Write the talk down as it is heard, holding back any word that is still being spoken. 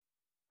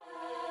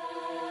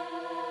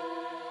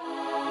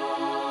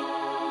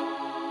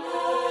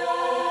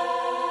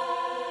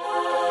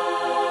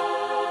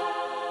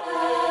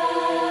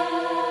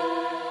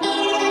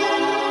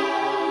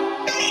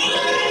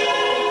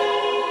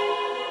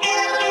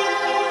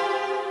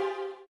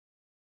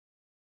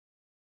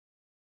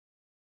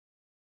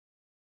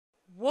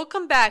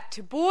Welcome back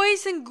to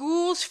Boys and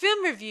Ghouls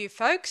Film Review,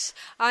 folks.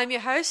 I'm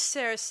your host,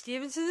 Sarah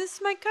Stevenson. This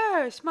is my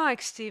co-host,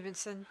 Mike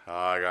Stevenson.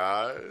 Hi,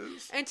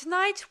 guys. And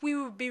tonight we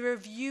will be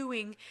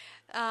reviewing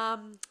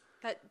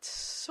that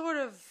sort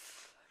of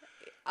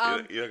You're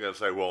not going to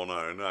say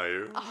well-known, are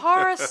you?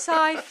 horror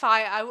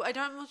sci-fi. I'm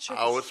not sure.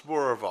 It's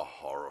more of a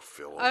horror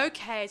film.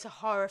 Okay, it's a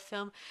horror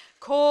film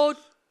called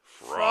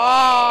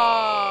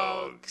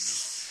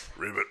Frogs.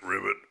 Ribbit,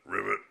 ribbit,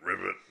 ribbit,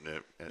 ribbit.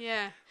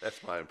 Yeah.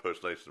 That's my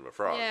impersonation of a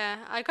frog. Yeah,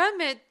 I gotta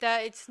admit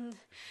that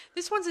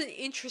this one's an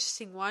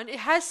interesting one. It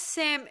has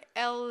Sam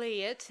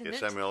Elliott in it.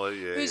 Sam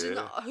Elliott,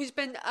 who's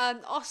been an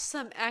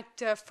awesome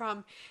actor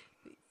for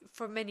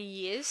many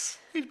years.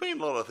 He's been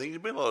in a lot of things.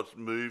 He's been in a lot of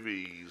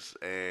movies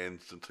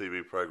and some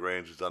TV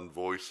programs. He's done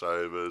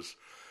voiceovers.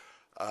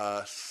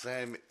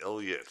 Sam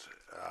Elliott.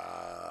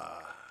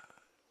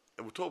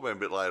 And we'll talk about him a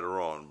bit later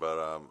on,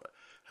 but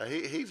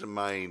he's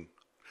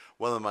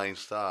one of the main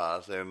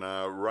stars, and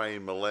Ray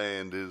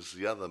Milland is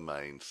the other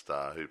main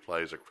star who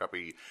plays a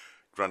crappy,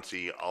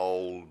 grunty,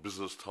 old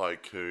business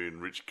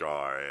tycoon rich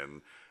guy,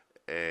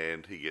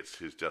 and he gets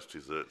his just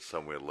desserts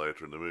somewhere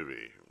later in the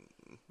movie.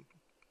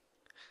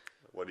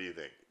 What do you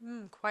think?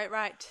 Quite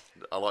right.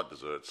 I like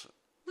desserts.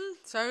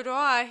 So do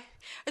I.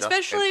 Just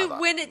Especially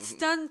another. when it's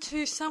done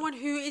to someone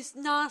who is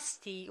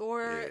nasty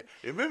or... Yeah.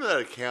 You remember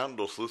that accountant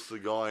or solicitor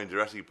guy in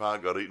Jurassic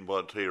Park got eaten by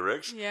a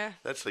T-Rex? Yeah.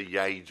 That's a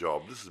yay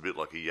job. This is a bit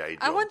like a yay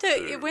job. I wonder,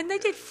 too. when they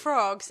did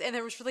Frogs, and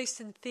it was released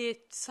in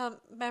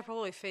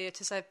probably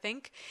theatres, I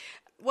think,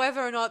 whether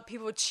or not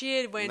people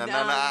cheered when the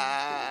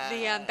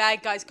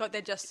bad guys got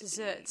their just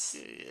desserts.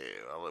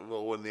 Yeah,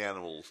 well, when the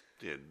animals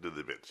do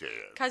the bits, yeah.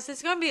 Because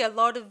there's going to be a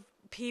lot of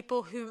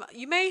people whom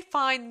you may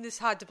find this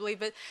hard to believe,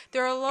 but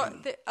there are a lot.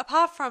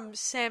 Apart from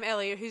Sam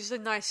Elliott, who's a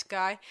nice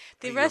guy,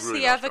 the rest of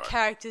the other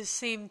characters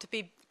seem to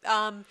be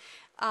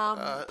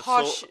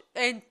posh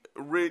and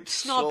rich,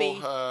 snobby,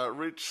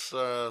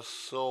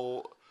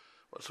 self-absorbed,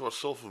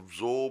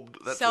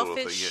 that selfish.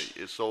 sort of thing.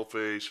 Yeah,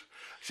 selfish,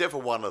 except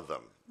for one of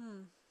them.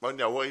 Well,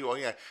 no,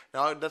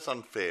 that's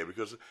unfair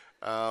because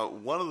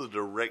one of the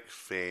direct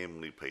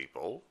family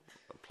people,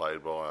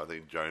 played by I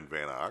think Joan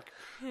Van Ark,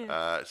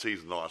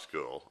 she's a nice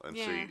girl, and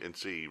she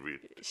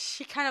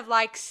kind of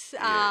likes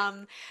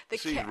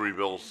she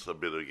rebels a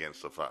bit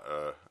against the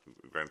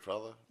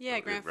grandfather. Yeah,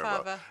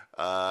 grandfather.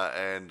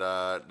 And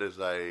there's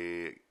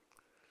a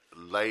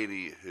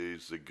lady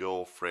who's the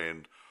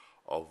girlfriend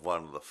of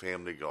one of the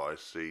family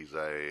guys. She's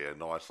a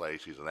nice lady.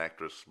 She's an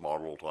actress,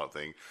 model type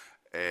thing,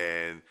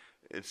 and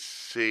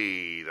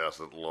she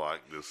doesn't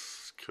like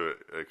this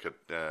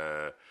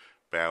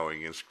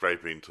bowing and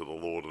scraping to the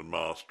Lord and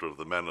Master of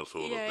the Manor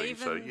sort of thing.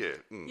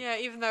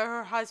 Even though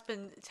her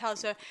husband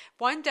tells her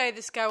one day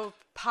this guy will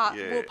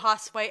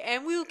pass away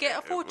and we'll get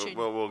a fortune.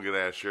 Well, we'll get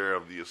our share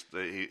of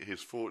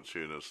his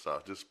fortune and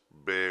stuff. Just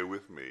bear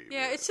with me.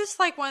 Yeah, it's just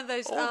like one of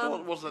those.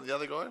 Wasn't it the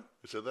other guy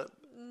who said that?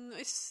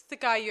 It's the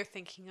guy you're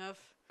thinking of.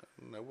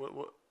 No,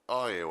 what?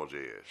 Oh yeah, well,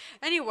 yeah.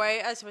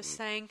 Anyway, as I was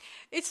saying,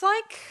 it's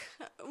like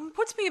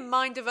puts me in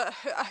mind of a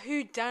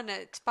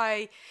whodunit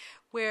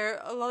where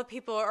a lot of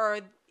people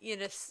are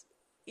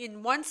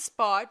in one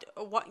spot,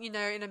 or in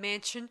a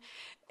mansion,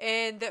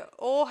 and they're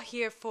all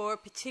here for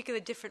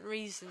particular different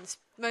reasons,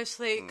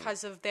 mostly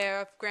because of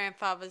their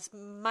grandfather's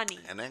money.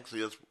 And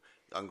actually,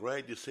 I'm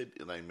glad you said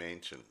in a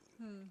mansion,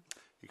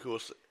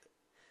 because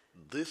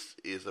this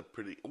is I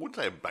wouldn't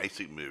say a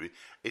basic movie.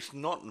 It's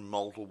not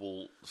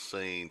multiple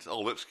scenes.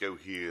 Oh, let's go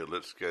here,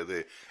 let's go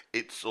there.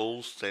 It's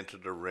all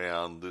centered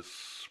around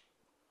this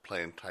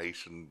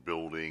plantation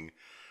building,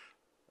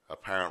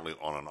 apparently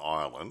on an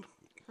island,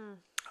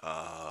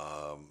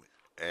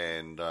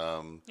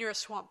 Near a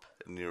swamp.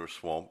 Near a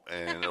swamp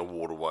and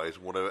waterways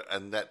and whatever,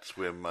 and that's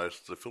where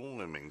most of the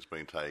filming's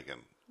been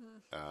taken.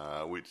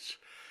 Which,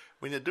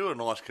 when you do a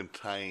nice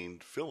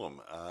contained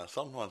film,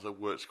 sometimes it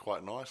works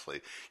quite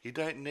nicely. You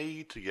don't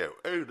need to go,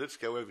 let's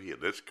go over here,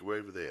 let's go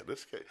over there,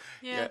 let's go.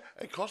 Yeah,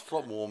 it costs a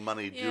lot more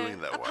money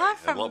doing that way,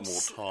 and a lot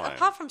more time.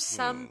 Apart from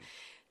some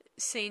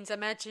scenes, I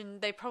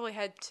imagine they probably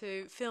had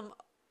to film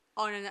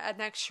on an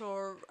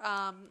actual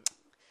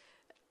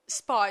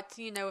spot,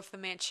 with the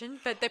mansion,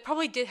 but they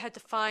probably did have to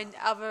find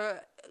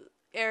other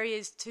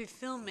areas to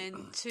film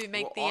in to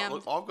make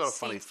I've got a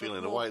funny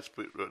feeling the way it's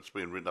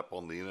been written up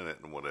on the internet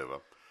and whatever.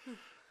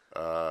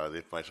 The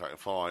information I can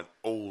find,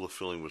 all the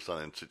filming was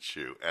done in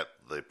situ at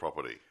the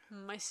property.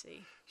 I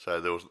see.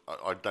 So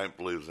I don't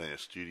believe there's any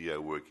studio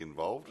work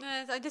involved.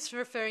 No, I'm just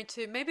referring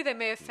to maybe they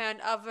may have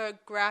found other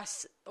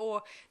grass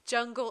or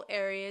jungle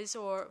areas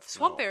or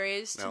swamp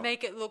areas to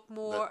make it look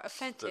more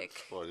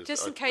authentic,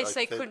 just in case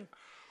they couldn't.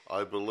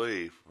 I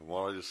believe, from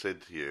what I just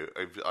said to you,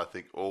 I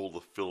think all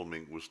the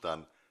filming was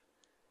done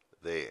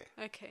there.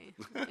 Okay.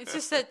 It's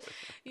just that,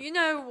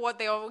 what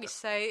they always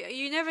say,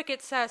 you never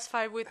get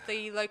satisfied with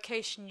the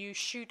location you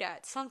shoot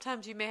at.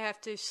 Sometimes you may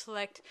have to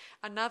select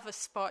another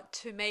spot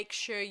to make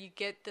sure you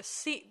get the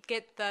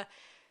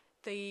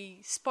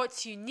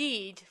spots you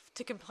need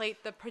to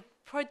complete the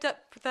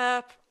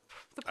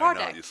the I know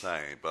product. what you're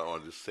saying, but I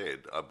just said,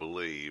 I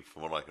believe,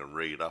 from what I can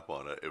read up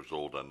on it, it was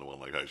all done in one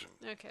location.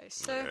 Okay,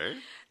 so Okay.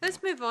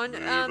 let's move on.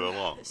 Move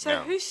along. So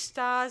Now, who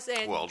stars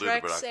and well, do the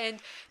directs production.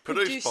 and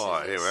Produced produces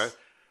by, here we this? go.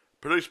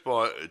 Produced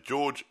by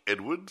George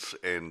Edwards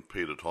and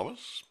Peter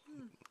Thomas.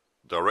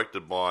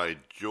 Directed by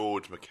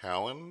George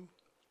McCowan.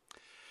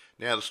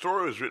 Now, the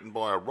story was written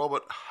by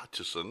Robert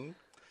Hutchison,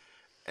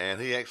 and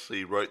he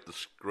actually wrote the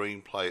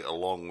screenplay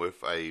along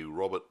with a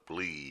Robert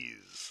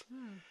Blees.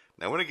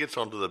 Now, when it gets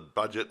onto the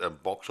budget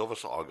and box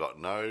office, I got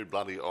no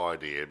bloody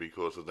idea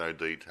because there's no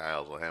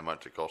details on how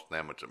much it cost and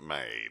how much it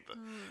made.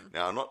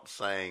 Now, I'm not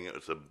saying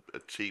it's a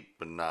cheap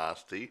and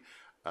nasty.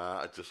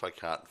 It's just I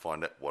can't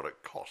find out what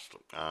it cost.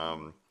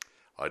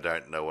 I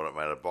don't know what it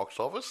made at box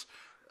office,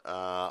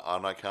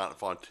 and I can't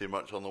find too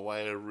much on the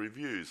way of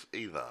reviews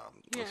either.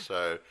 Yeah.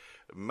 So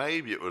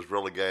maybe it was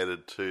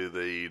relegated to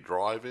the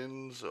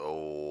drive-ins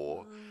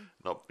or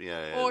not,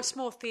 Or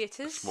small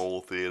theatres.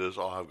 small theatres.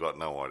 I've got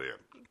no idea.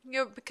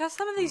 Because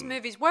some of these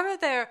movies, whether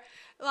they're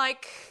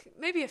like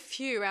maybe a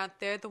few out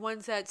there, the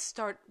ones that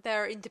start,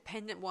 they're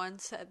independent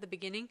ones at the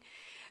beginning,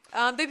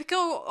 they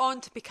go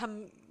on to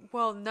become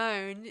well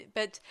known,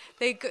 but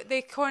they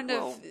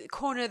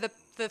corner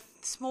the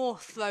small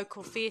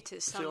local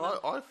theatres. See,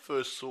 I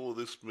first saw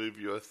this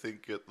movie, I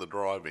think, at the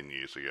drive-in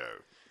years ago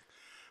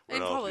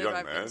when And I was a young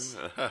drive-ins.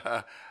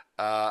 man.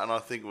 And I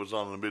think it was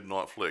on the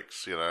Midnight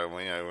Flicks. We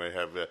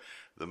have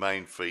the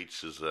main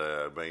features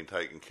being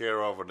taken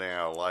care of, an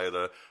hour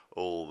later,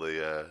 all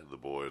the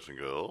boys and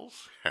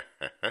girls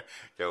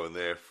going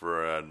there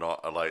for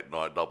a late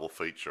night double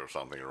feature or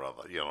something or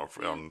other.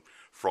 On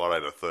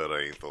Friday the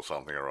 13th or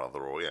something or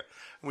other. Or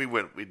we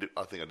went.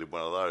 I think I did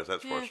one of those.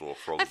 That's where I saw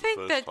Frogs I think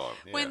the that first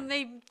time. when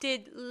they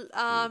did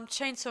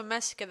Chainsaw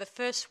Massacre, the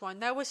first one,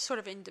 that was sort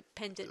of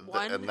independent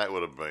one. And that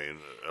would have been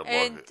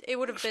And it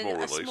would have been small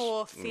a release.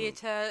 small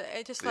theatre,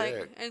 just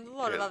and a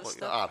lot of other like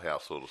stuff. art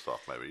house sort of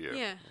stuff, maybe.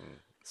 Yeah,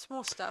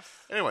 small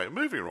stuff. Anyway,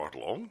 moving right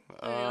along.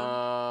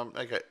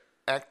 Okay,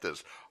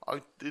 actors.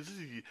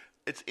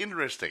 It's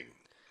interesting.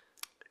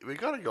 We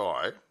got a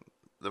guy,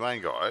 the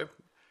main guy,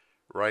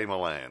 Ray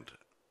Milland.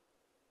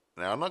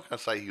 Now, I'm not going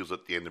to say he was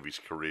at the end of his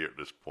career at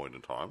this point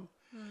in time,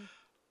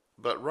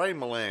 but Ray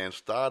Milland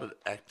started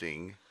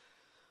acting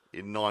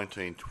in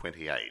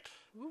 1928.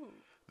 Ooh,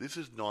 This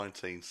is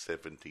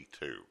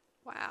 1972.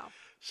 wow.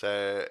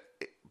 So,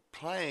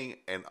 playing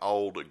a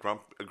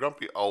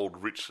grumpy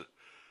old rich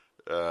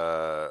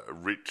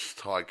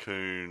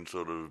tycoon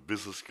sort of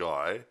business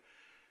guy,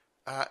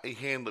 he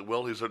handled it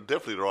well. He's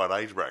definitely the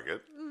right age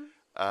bracket.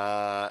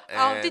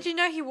 Did you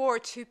know he wore a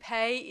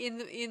toupee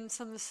in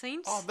some of the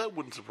scenes? Oh, that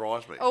wouldn't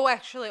surprise me. Oh,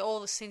 actually, all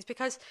the scenes,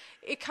 because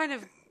he kind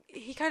of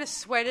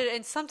sweated,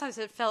 and sometimes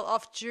it fell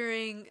off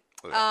during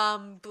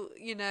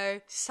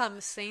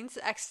some scenes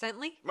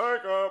accidentally.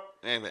 Makeup.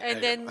 And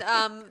then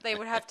they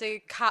would have to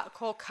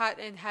call cut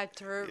and had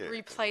to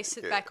replace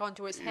it back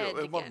onto his head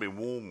It might again. be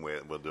warm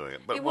where we're doing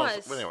it. But It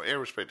was. Well, anyway,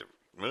 irrespective.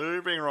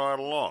 Moving right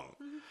along.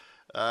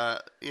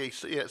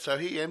 So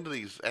he ended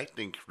his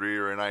acting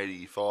career in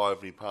 85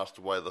 and he passed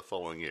away the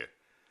following year.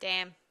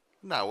 Damn.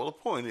 No, well, the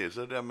point is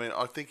that,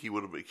 I think he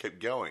would have kept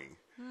going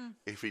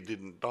if he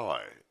didn't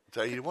die.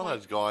 So he's one of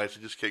those guys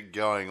who just kept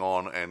going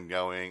on and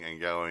going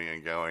and going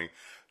and going.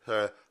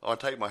 So I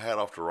take my hat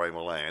off to Ray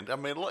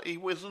Milland. He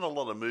was in a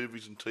lot of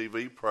movies and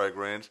TV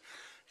programs.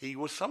 He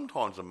was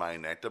sometimes a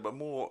main actor, but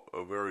more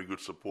a very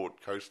good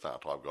support co-star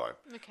type guy.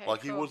 Okay,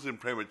 He cool. was in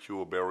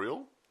Premature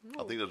Burial.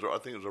 I think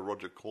it was a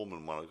Roger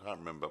Corman one. I can't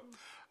remember.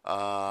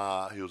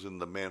 He was in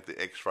The Man with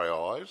the X-Ray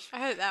Eyes. I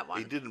heard that one.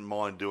 He didn't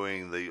mind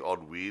doing the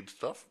odd weird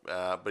stuff,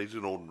 but he's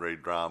in ordinary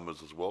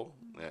dramas as well.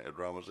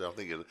 Dramas. I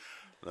think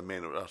the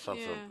man, some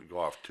sort of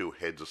guy with two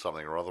heads or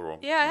something or other.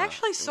 Yeah, I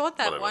actually saw that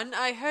whatever. one.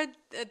 I heard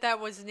that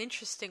was an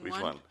interesting Which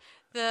one. one?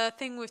 The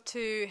thing with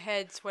two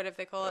heads, whatever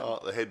they call it. Oh,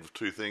 the head with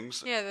two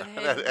things. Yeah, the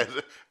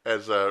head.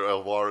 as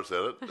Elvira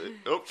said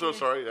it. Oops, so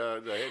sorry.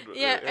 The head,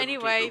 Yeah, head with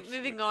anyway, two- oops.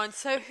 moving on.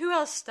 So who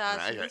else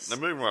stars in Okay, this? now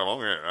moving right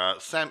along here.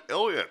 Sam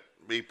Elliott.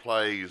 He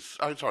plays.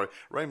 Oh, sorry.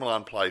 Ray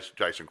Milland plays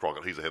Jason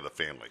Crockett. He's the head of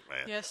the family.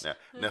 Man. Yes.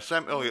 Now,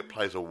 Sam Elliott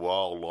plays a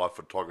wildlife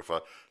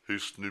photographer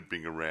who's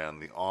snooping around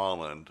the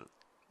island.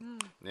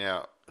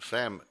 Now,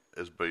 Sam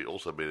has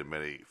also been in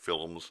many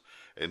films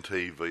and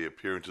TV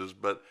appearances,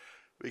 but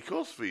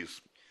because of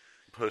his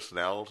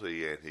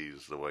personality and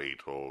the way he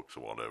talks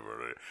and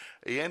whatever,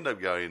 he ended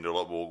up going into a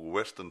lot more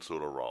Western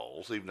sort of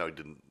roles, even though he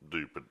didn't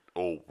do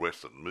all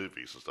Western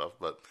movies and stuff,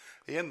 but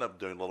he ended up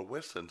doing a lot of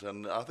Westerns,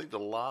 and I think the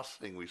last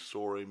thing we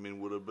saw him in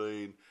would have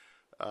been,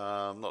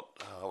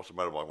 what's the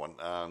motorbike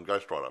one?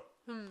 Ghost Rider.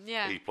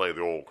 Yeah. He played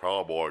the old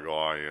cowboy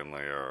guy in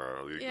there,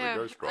 the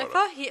Ghost I Rider.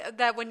 thought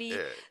that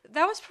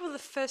was probably the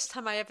first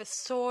time I ever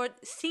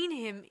seen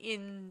him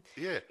in.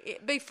 Yeah.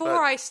 Before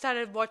But- I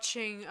started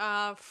watching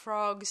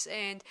Frogs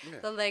and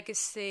The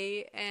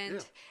Legacy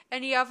and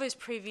any of his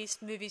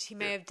previous movies he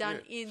may have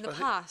done in the So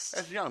past.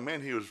 As a young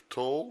man, he was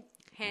tall,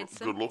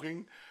 Handsome. good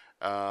looking,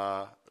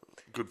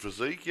 good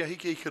physique. Yeah, he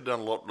could have done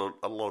a lot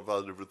of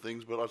other different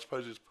things, but I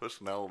suppose his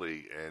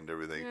personality and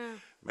everything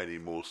made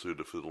him more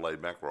suited for the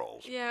laid back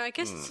roles. Yeah, I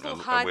guess it's a little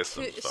and hard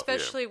Western to, stuff,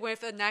 especially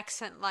with an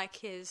accent like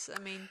his. I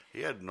mean,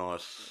 he had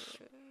nice.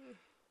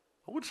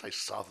 I wouldn't say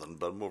southern,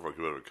 but more of like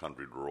a bit of a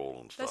country drawl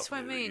and stuff. that's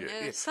what I mean.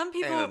 Yeah. Some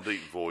people, and a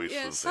deep voice.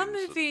 yeah, and some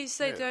things movies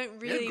that, they don't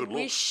really good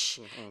looks. wish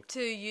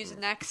to use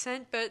an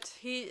accent, but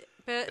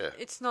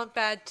it's not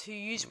bad to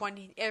use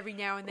one every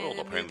now and then Well, in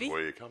a depends movie.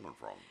 where you're coming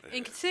from. Yeah.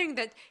 And considering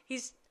that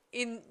he's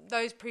in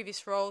those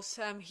previous roles,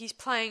 he's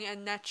playing a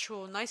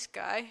natural nice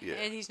guy, Yeah.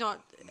 and he's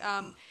not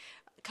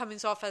coming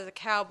off as a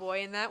cowboy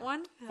in that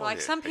one. Like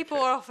yeah, some people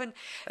okay. are often.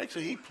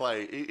 Actually,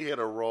 he had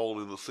a role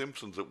in The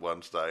Simpsons at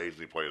one stage, and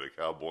he played a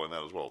cowboy in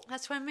that as well.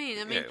 That's what I mean.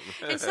 I mean,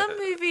 Yeah. in some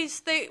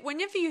movies,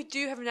 whenever you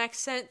do have an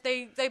accent,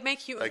 they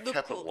make you They look cool.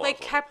 capitalise They on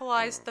it.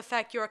 capitalize the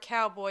fact you're a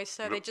cowboy,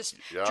 so they just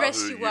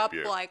dress you up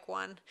like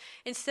one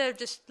instead of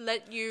just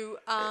let you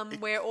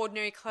wear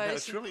ordinary clothes No,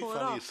 it's and really pull it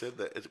funny you off. said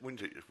that. It's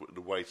the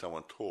way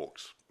someone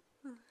talks.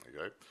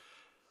 Okay,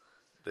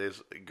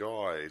 there's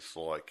guys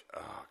like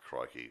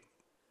crikey,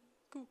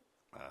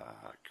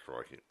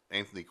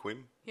 Anthony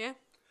Quinn. Yeah.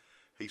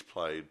 He's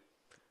played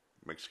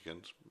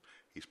Mexicans.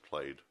 He's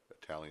played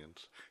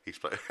Italians. He's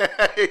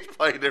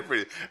played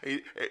everything.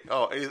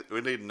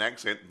 We need an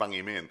accent. Bung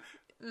him in.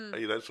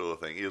 That sort of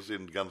thing. He was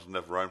in Guns N'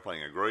 Navarone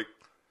playing a Greek.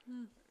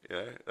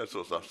 Yeah, that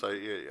sort of stuff. So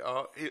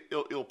yeah,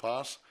 he'll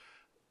pass.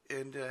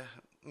 And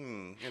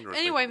interesting.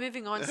 Anyway,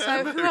 moving on.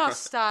 So, who else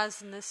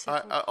stars in this?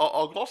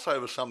 I'll gloss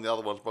over some of the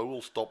other ones, but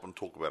we'll stop and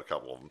talk about a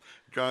couple of them.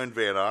 Joan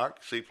Van Ark,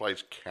 she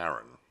plays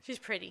Karen. She's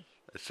pretty.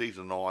 She's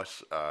a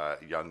nice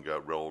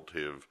younger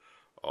relative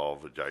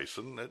of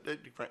Jason.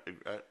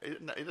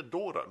 It's a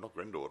daughter, not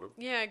granddaughter.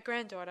 Yeah,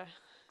 granddaughter.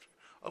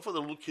 I thought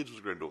the little kids was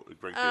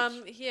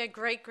grandkids. Yeah,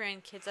 great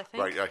grandkids, I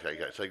think. Right, okay.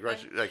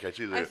 So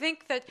she's I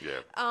think that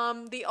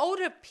the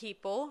older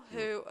people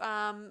who,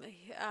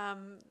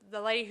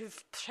 the lady who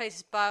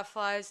chases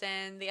butterflies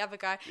and the other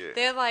guy,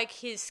 they're like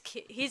his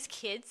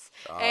kids,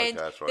 and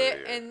that's right,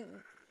 and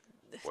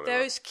whatever.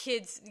 Those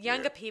kids,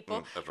 younger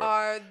people, that's right.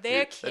 are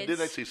their They kids. did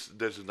actually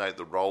designate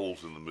the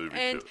roles in the movie.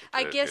 And too.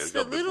 I So, guess it the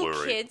got a bit little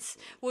blurry. kids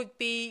would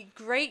be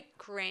great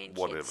grandkids,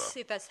 Whatever.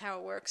 if that's how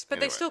it works. But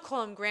they Anyway. still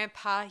call him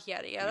grandpa,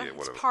 yada yada. Yeah, It's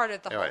whatever. part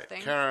of the Anyway, whole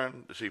thing.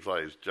 Karen, she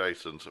plays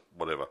Jason's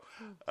whatever.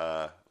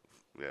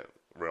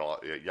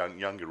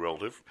 Younger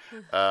relative.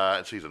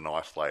 And she's a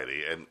nice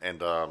lady, and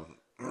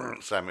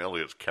Sam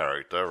Elliott's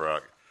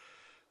character,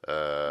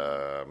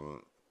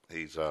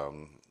 he's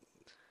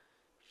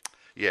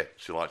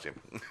she likes him.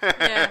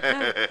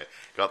 Yeah.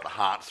 Got the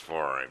hearts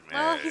for him.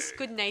 Well, he's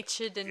good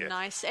natured and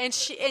nice, and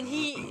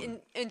he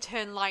in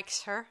turn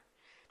likes her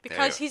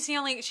because she's the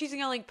only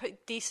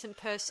decent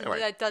person Anyway,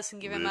 that doesn't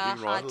give him a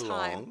moving hard right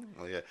time.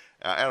 along.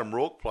 Adam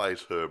Rourke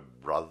plays her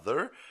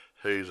brother,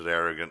 who's an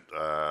arrogant,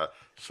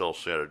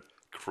 self-centered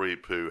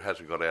creep who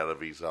hasn't got out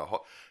of his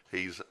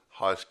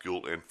high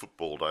school and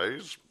football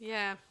days.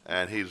 Yeah.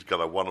 And he's got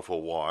a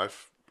wonderful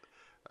wife,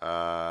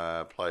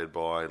 played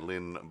by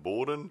Lynn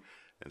Borden,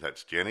 and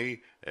that's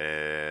Jenny,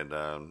 and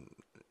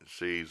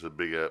she's a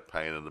bigger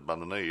pain in the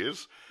bum than he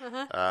is.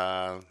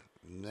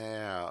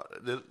 Now,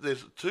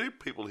 there's two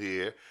people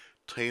here,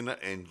 Tina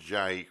and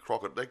Jay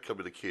Crockett. They could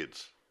be the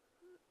kids,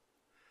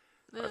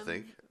 I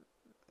think.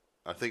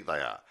 I think they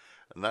are.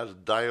 And that's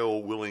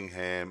Dale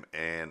Willingham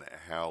and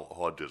Hal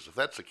Hodges. If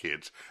that's the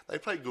kids, they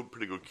play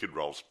pretty good kid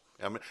roles.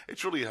 I mean,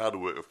 it's really hard to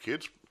work with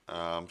kids.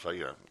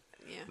 Yeah.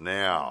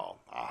 Now,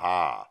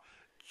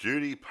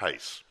 Judy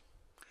Pace.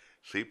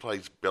 She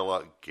plays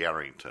Bella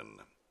Garrington,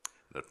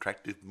 an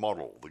attractive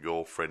model, the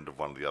girlfriend of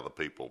one of the other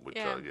people. Which,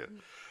 now,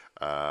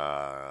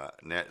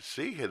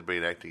 she had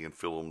been acting in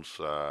films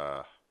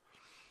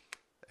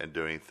and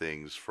doing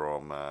things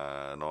from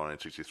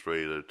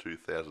 1963 to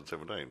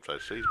 2017. So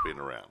she's been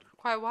around.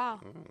 Quite a while.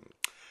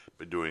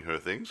 Been doing her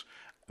things.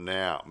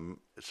 Now,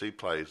 she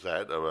plays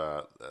that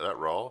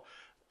role.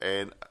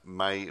 And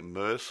Mae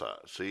Mercer,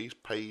 she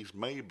plays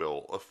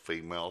Maybelle, a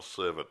female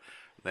servant.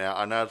 Now,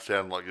 I know it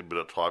sounds like a bit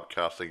of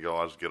typecasting,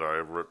 guys. Get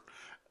over it.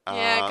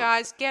 Yeah,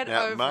 guys, get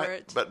over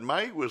it. But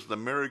Mae was an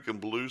American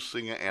blues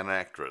singer and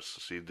actress.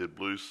 She did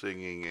blues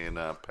singing in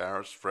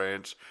Paris,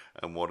 France,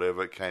 and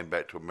whatever. Came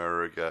back to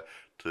America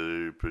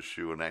to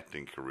pursue an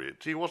acting career.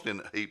 She wasn't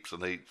in heaps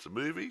and heaps of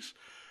movies,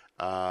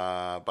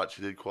 but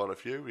she did quite a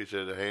few. She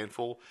did a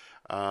handful.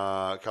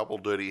 A couple,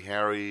 Dirty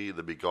Harry,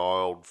 The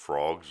Beguiled,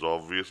 Frogs,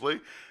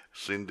 obviously,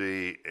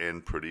 Cindy,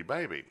 and Pretty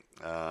Baby.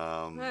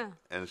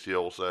 And she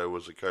also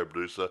was a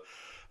co-producer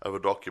of a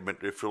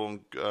documentary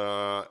film,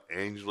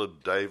 Angela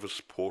Davis,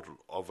 Portrait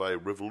of a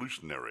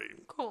Revolutionary.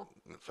 Cool.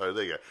 So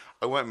there you go.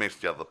 I won't mention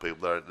the other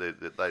people.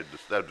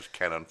 They're just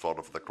cannon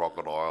fodder for the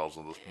crocodiles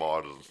and the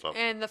spiders and stuff.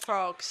 And the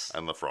frogs.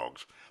 And the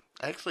frogs.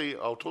 Actually,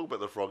 I'll talk about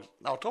the frogs.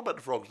 I'll talk about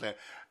the frogs now.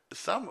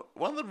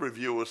 One of the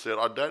reviewers said,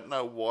 I don't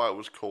know why it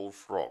was called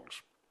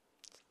frogs.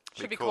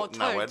 Should be called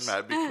toads.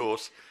 No,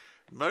 because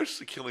most of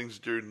the killings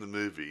during the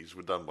movies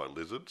were done by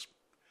lizards,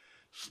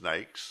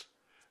 snakes,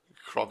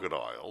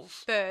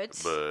 crocodiles,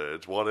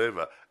 birds,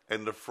 whatever.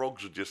 and the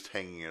frogs are just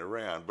hanging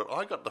around. But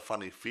I got the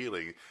funny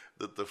feeling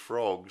that the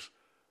frogs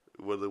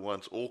were the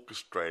ones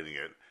orchestrating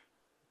it,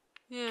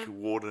 Yeah.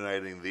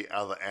 coordinating the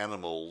other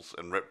animals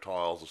and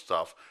reptiles and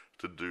stuff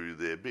to do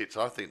their bits.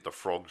 I think the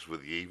frogs were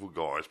the evil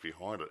guys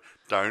behind it.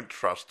 Don't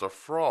trust a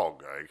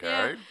frog, okay?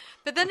 Yeah.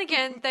 But then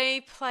again,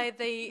 they play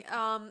the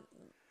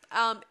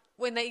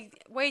when they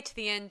way to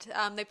the end,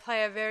 they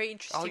play a very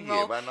interesting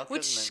role,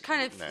 which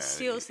kind of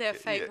seals their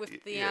fate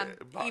with the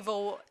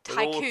evil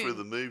tycoon. But all through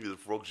the movie, the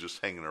frogs just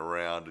hanging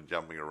around and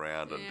jumping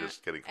around and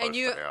just getting close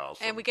to the house.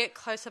 And we get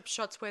close-up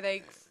shots where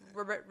they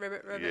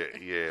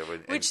ribbit. Yeah.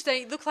 Which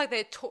they look like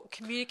they're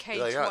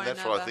communicating to one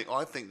that's another. what I think.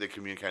 I think they're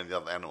communicating to the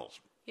other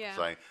animals. Yeah.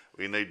 Saying,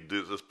 we need to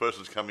do this.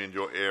 Person's coming into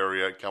your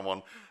area. Come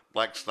on.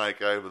 Black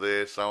snake over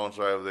there,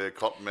 so-and-so over there,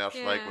 cottonmouth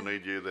snake, we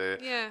need you there.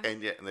 Yeah.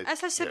 And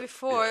as I said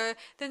before,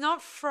 they're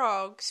not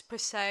frogs per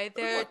se.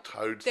 They're like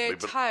toads. They're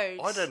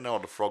toads. I don't know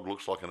what a frog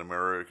looks like in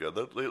America.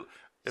 In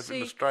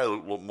Australia,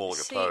 it look more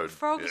like a toad.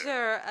 Frogs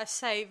are, I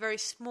say, very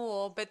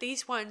small, but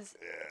these ones,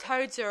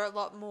 toads are a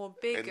lot more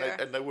bigger.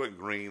 And they weren't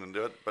green,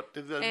 but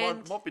there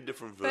might be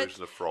different versions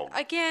of frogs.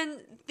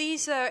 Again,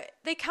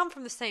 they come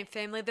from the same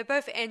family. They're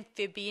both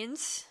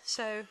amphibians,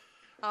 so...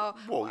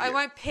 I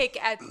won't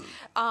pick at the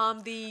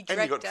director.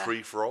 And you got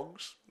tree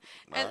frogs.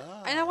 And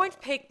I won't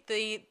pick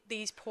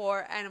these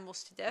poor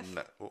animals to death.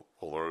 No,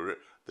 well,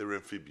 they're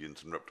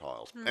amphibians and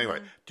reptiles. Anyway,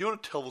 do you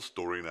want to tell the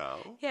story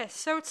now? Yes,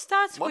 so it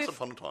starts Once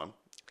upon a time.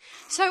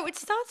 So it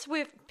starts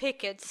with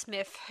Pickett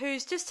Smith,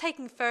 who's just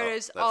taking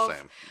photos of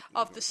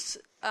the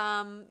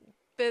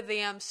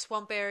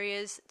swamp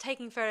areas,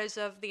 taking photos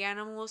of the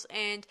animals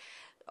and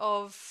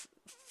of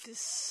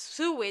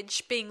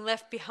sewage being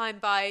left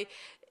behind by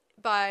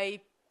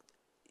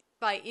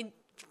industry.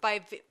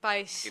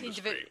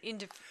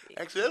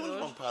 Actually, that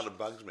was one part that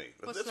bugs me.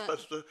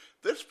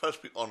 They're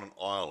supposed to be on an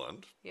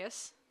island.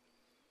 Yes.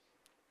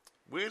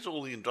 Where's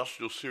all the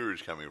industrial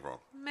sewage coming from?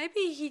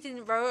 Maybe he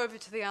didn't row over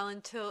to the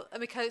island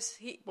because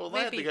he. Well,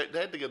 they had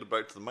to get a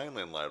boat to the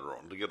mainland later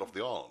on to get off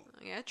the island.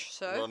 Yeah,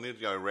 so. Well, I need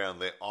to go around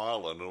their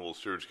island and all the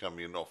sewage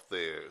coming in off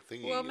their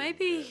thingy. Well,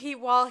 maybe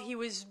while he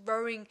was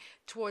rowing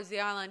towards the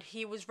island,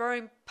 he was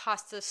rowing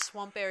past the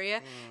swamp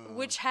area,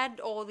 which had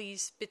all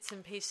these bits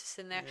and pieces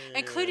in there,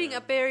 including a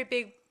very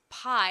big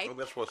pipe.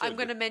 I'm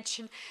going to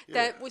mention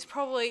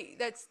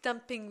that's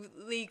dumping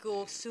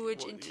legal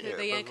sewage into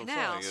the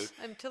canals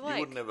and to lake. You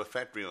wouldn't have a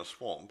factory in a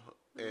swamp,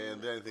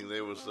 and the only thing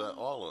there was the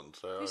island.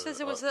 So who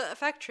says it was a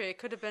factory? It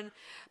could have been.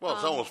 Well,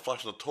 someone was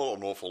flushing the toilet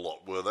an awful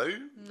lot, were they?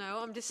 No,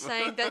 I'm just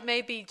saying that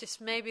maybe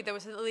there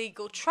was an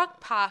illegal truck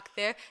park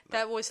there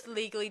that was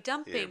legally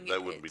dumping. Yeah, they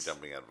wouldn't be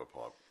dumping out of a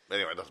pipe.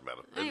 Anyway, it doesn't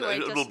matter. Anyway,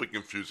 it's a little bit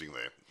confusing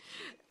there.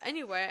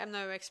 Anyway, I'm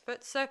no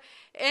expert. So,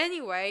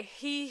 anyway,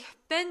 he's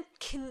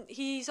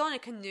on a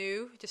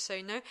canoe, just so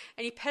you know,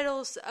 and he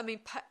paddles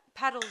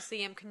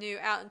the canoe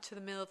out into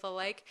the middle of the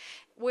lake,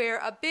 where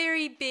a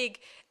very big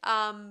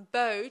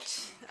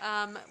boat,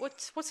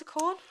 what's it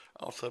called?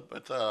 Also,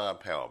 it's a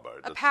power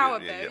boat. A power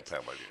boat. Yeah,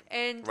 power boat. Yeah.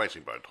 And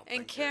racing boat.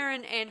 And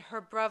Karen and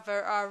her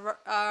brother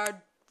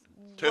are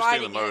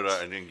testing the motor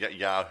and then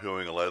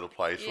yahooing all over the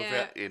place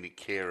without any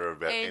care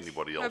about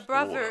anybody else. Her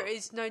brother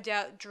is no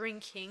doubt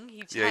drinking.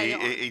 He's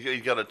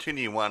got a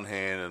tinny in one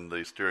hand and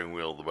the steering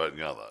wheel of the boat in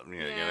the other.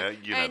 You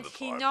know the type.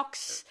 He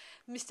knocks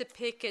Mr.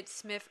 Pickett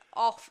Smith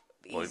off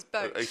his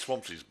boat. He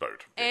swamps his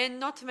boat. And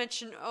not to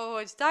mention,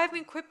 his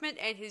diving equipment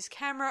and his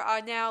camera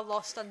are now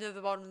lost under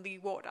the bottom of the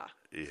water.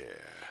 Yeah.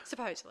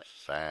 Supposedly.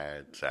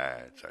 Sad.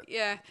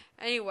 Yeah.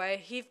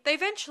 Anyway, they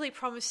eventually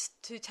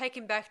promised to take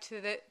him back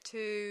to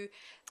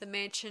the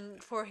mansion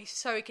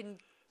so he can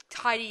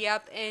tidy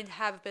up and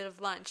have a bit of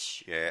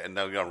lunch. Yeah, and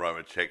they're going to write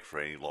a check for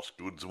any lost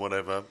goods or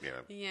whatever.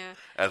 Yeah.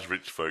 As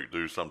rich folk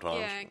do sometimes.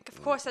 Yeah,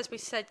 of course, as we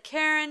said,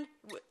 Karen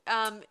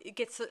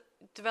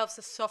develops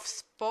a soft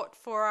spot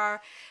for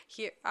our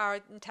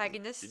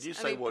antagonist,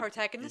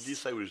 protagonist. Did you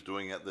say he was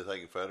doing out there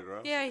taking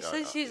photographs? Yeah, he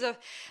says he's a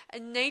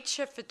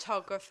nature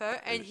photographer,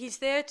 and he's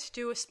there to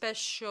do a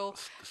special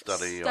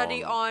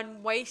study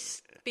on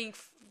waste being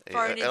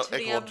thrown into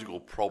the ecological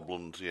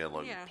problems,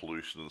 like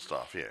pollution and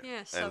stuff,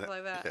 stuff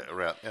like that. Yeah,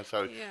 around. And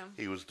so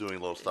he was doing a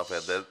lot of stuff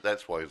out there.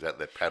 That's why he's out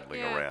there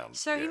paddling around.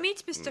 So he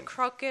meets Mr.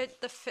 Crockett,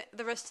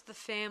 the rest of the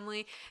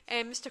family,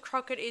 and Mr.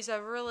 Crockett is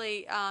a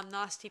really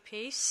nasty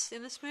piece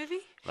in this movie.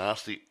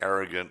 Nasty,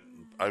 arrogant,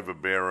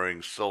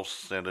 overbearing,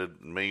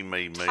 self-centered, me,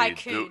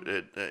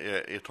 tycoon.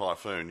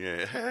 Typhoon, you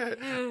do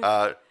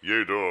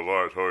as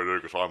I tell you to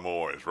because I'm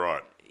always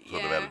right.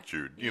 Sort of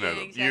attitude. You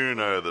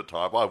know the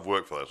type. I've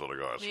worked for those sort of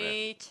guys.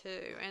 Me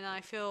too, and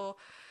I feel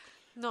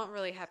not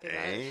really happy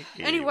about it.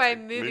 Anyway,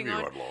 moving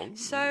on. Right along.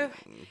 So,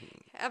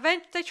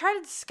 they try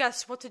to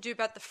discuss what to do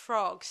about the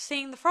frogs.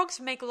 Seeing the frogs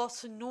make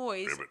lots of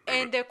noise,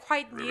 and they're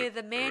quite near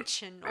the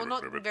mansion, or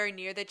not very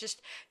near. They're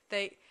just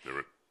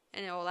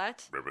and all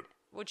that.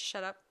 Would you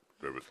shut up?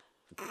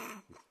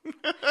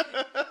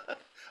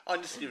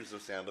 I'm just giving some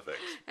sound effects.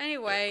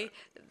 Anyway,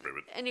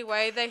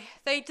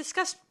 they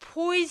discussed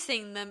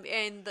poisoning them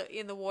in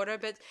the water,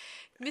 but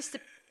Mr.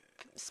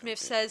 Smith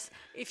says,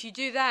 if you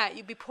do that,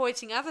 you'll be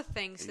poisoning other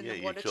things in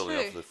the water you're killing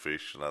too. off the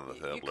fish and other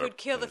You could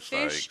kill the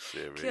fish,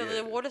 kill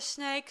the water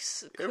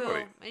snakes,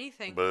 kill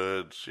anything.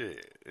 Birds,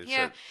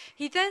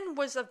 He then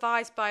was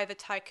advised by the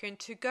tycoon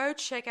to go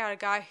check out a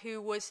guy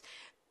who was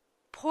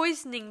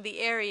poisoning the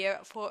area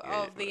of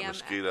the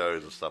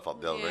mosquitoes and stuff up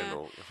the other end.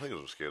 Or, I think it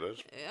was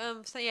mosquitoes.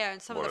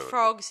 And some of the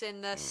frogs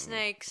and the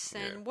snakes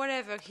and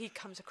whatever he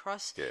comes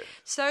across. Yeah.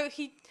 So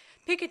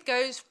Pickett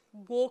goes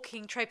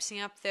walking, traipsing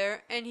up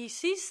there, and he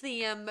sees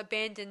the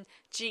abandoned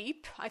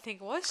jeep, I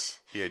think it was.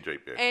 Yeah,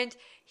 jeep. Yeah. And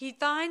he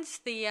finds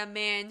the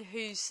man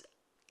who's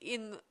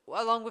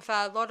along with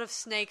a lot of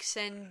snakes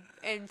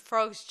and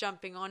frogs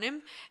jumping on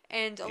him,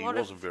 and he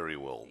wasn't very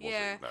well, was he?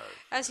 No.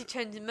 As he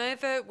turns him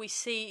over, we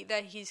see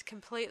that he's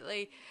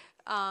completely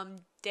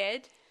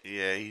dead.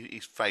 Yeah,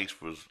 his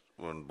face was,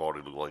 one body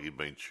looked like he'd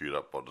been chewed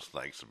up by the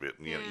snakes a bit,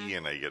 and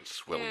he gets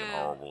swelling and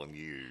horrible, and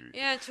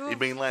he'd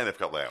been laying there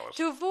for a couple of hours.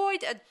 To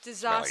avoid a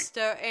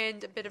disaster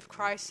and a bit of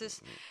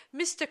crisis,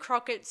 Mr.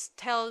 Crockett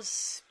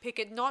tells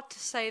Pickett not to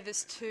say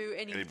this to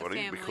anybody of the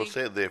family. Because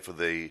they're there for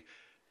the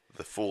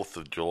 4th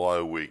of July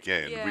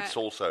weekend, which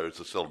also is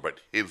to celebrate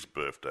his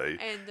birthday,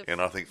 and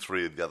I think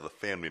 3 of the other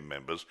family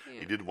members.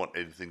 He didn't want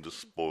anything to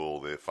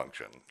spoil their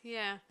function.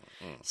 Yeah.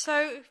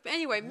 So,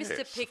 anyway,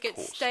 Mr. Pickett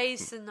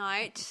stays the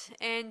night,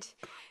 and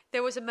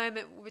there was a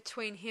moment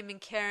between him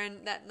and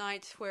Karen that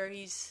night where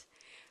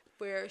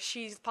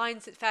she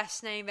finds it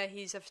fascinating that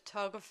he's a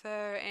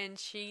photographer, and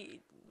she's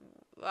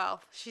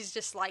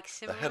just likes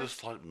him. They had a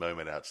slight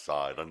moment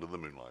outside under the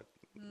moonlight.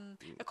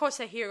 Of course,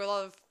 they hear a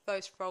lot of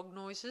those frog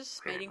noises,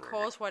 mating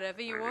calls,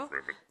 whatever you will.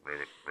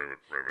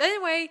 But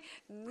anyway,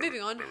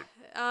 moving on.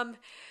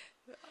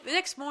 The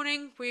next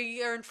morning,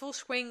 we are in full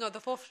swing of the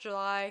 4th of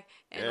July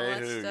and all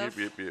that stuff.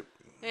 Yep.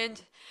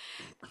 And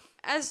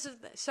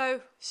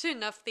soon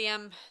enough,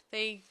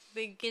 they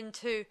begin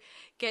to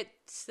get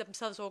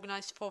themselves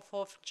organised for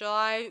 4th of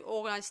July,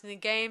 organising the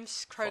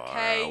games,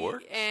 croquet,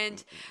 fireworks.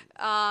 And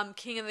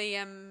King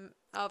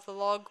of the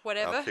Log,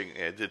 whatever. I think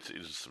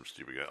it's some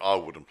stupid game. I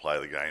wouldn't play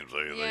the games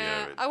either.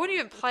 Yeah, I wouldn't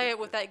even play it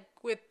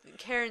with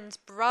Karen's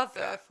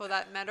brother, for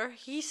that matter.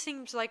 He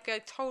seems like a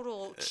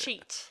total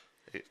cheat.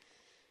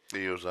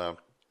 He was a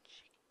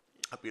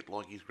bit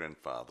like his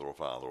grandfather or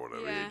father or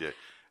whatever. Yeah.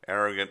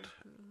 Arrogant.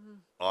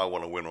 I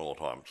want to win all the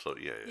time. So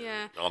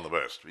yeah. I'm the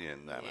best. Yeah,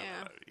 no.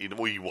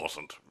 He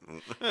wasn't.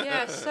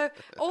 So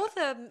all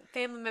the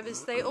family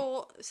members,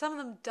 some of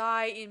them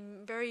die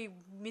in very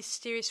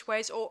mysterious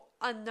ways or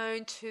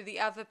unknown to the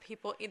other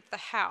people in the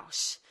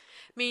house.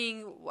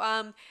 Meaning,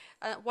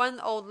 one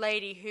old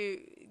lady who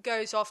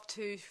goes off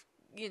to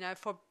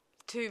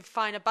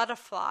find a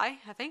butterfly,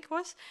 I think it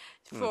was,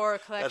 for a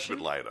collection. That's a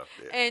bit later.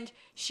 Yeah. And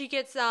she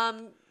gets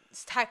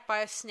attacked by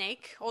a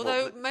snake.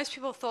 Although most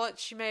people thought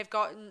she may have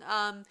gotten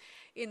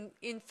in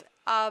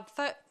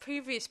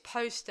previous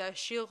poster,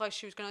 she looked like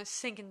she was going to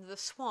sink into the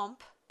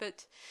swamp,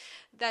 but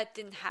that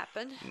didn't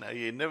happen. No,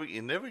 you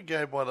never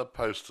go by the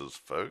posters,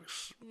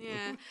 folks.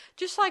 Yeah,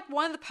 just like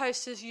one of the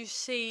posters you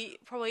see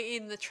probably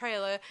in the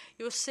trailer,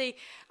 you'll see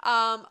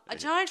a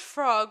giant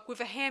frog with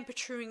a hand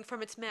protruding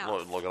from its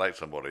mouth. Like it ate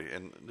somebody,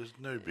 and there's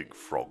no big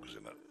frogs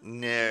in it.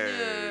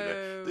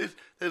 No.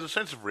 There's a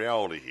sense of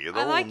reality here.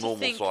 They're all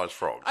normal-sized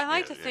frogs. I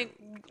like to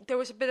think there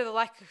was a bit of a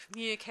lack of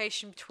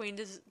communication between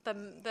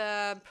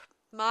the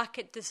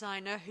market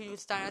designer who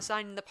was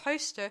designing the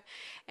poster,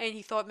 and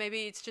he thought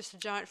maybe it's just a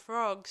giant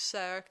frog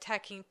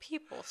attacking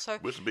people. So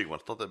it's a big one.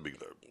 It's not that big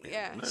though.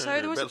 Yeah. So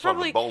there was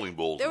probably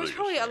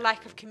a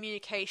lack of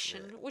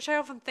communication, which I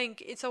often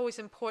think it's always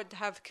important to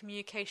have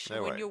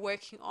communication when you're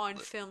working on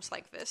films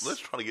like this. Let's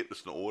try to get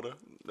this in order.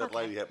 That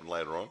lady happened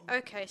later on.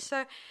 Okay.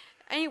 So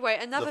anyway,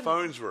 the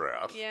phones were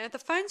out. Yeah, the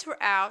phones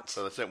were out.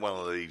 So they sent one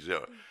of these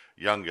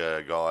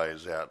younger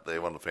guys out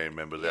there, one of the family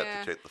members out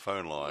to check the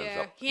phone lines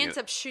up. He ends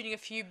up shooting a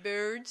few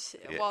birds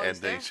while and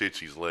then he shoots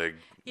his leg.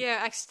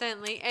 Yeah,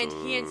 accidentally, and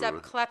he ends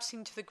up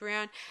collapsing to the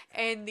ground,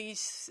 and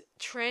these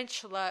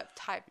tarantula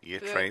type I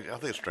think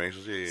it's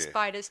tarantulas,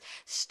 spiders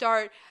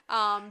start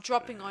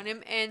dropping on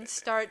him and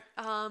start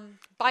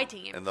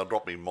biting him. And they're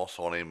dropping moss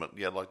on him,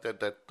 and like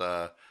that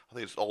I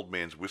think it's old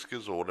man's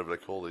whiskers or whatever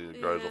they call it.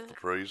 It grows off the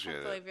trees.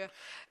 I believe you.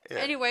 Yeah.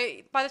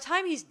 Anyway, by the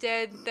time he's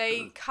dead,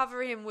 they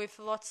cover him with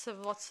lots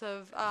of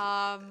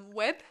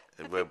web.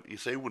 You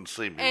see, you wouldn't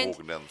see me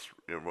walking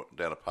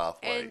down a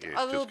pathway. And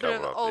a little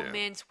bit of old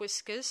man's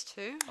whiskers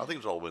too. I think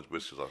it's old man's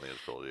whiskers. I think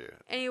it's called. Yeah.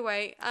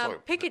 Anyway,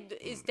 Pickett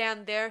is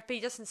down there, but he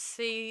doesn't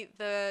see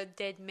the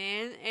dead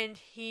man, and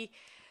he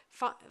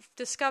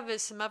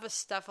discovers some other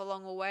stuff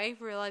along the way,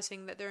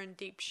 realizing that they're in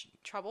deep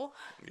trouble.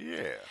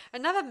 Yeah.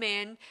 Another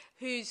man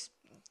who's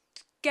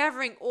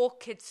gathering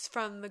orchids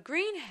from the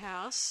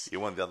greenhouse. Yeah,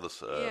 one of the other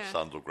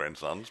sons or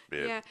grandsons.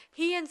 Yeah.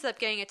 He ends up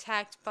getting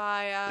attacked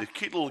by these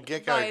cute little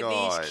gecko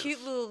guys. These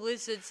cute little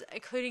lizards,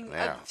 including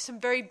some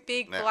very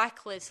big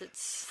black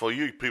lizards. For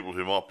you people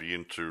who might be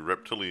into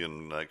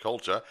reptilian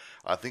culture,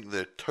 I think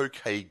they're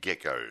tokay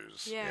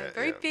geckos. Yeah,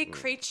 very big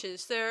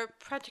creatures. They're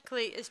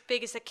practically as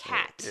big as a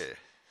cat.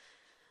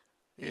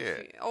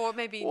 Or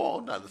maybe.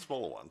 Well, no, the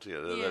smaller ones.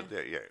 Yeah,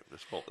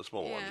 the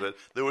smaller ones.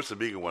 There were some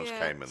bigger ones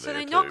came in so there.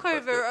 they too, knock but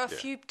over a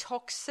few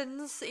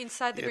toxins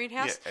inside the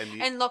greenhouse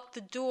and lock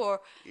the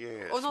door.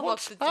 Yeah, Or not lock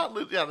the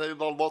door. Yeah, they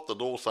lock the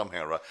door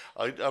somehow, right?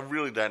 I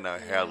really don't know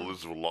how the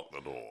lizard will lock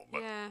the door,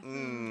 but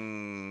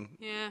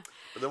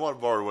But they might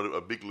borrow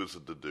a big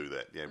lizard to do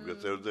that. Yeah,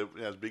 because they're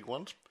those big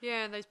ones.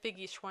 Yeah, those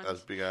biggish ones.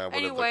 Those big, whatever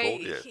anyway,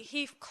 they're called. Yeah.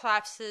 he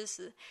collapses,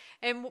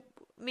 and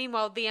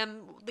meanwhile,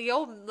 the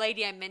old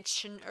lady I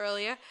mentioned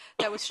earlier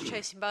that was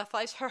chasing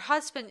butterflies, her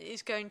husband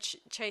is going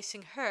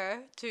chasing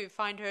her to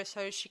find her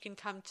so she can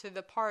come to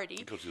the party.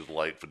 Because he's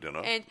late for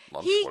dinner. And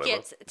lunch, he whatever.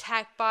 gets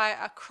attacked by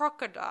a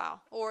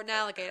crocodile or an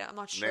alligator. I'm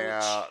not sure.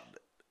 Now,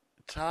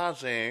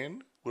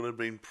 Tarzan would have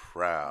been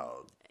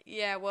proud.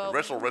 Yeah, well...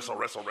 Wrestle.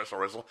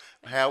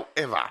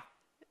 However,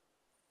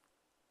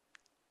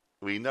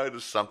 we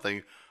noticed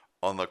something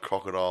on the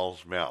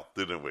crocodile's mouth,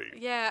 didn't we?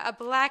 Yeah, a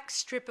black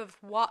strip of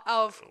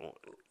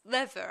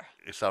leather.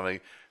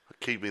 Something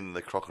keeping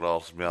the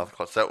crocodile's mouth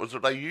closed. So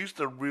they used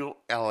a real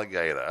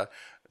alligator,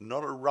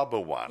 not a rubber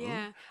one.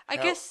 Yeah, I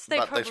guess they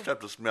they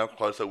strapped its mouth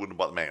closed so it wouldn't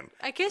bite the man.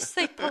 I guess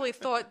they probably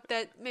thought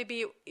that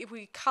maybe if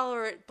we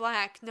colour it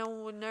black, no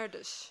one would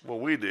notice. Well,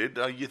 we did.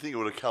 You think it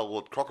would have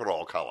coloured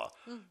crocodile colour.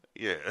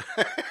 Yeah.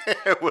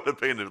 It would have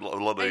been a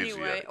lot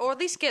easier. Or at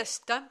least get a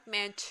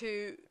stuntman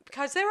to...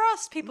 Because there are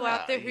people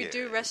out there who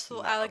do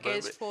wrestle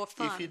alligators for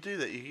fun. If you do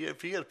that,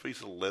 if you get a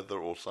piece of leather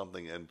or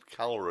something and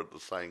colour it the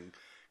same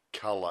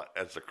colour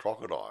as a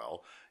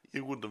crocodile,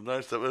 you wouldn't have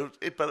noticed that.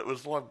 But it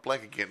was like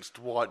black against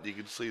white. You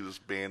could see this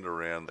band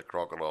around the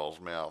crocodile's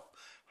mouth.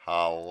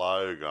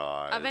 Hello,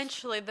 guys.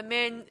 Eventually, the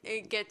man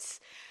gets...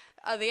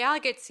 the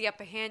alligator gets the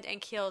upper hand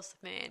and kills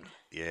the man.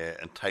 Yeah,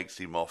 and takes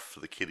him off for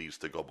the kiddies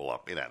to gobble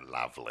up.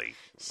 Lovely.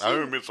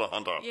 Soon, Mr.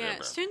 Hunter.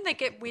 Yeah, soon they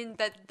get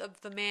wind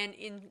of the man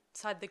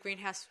inside the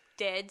greenhouse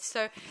dead,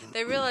 so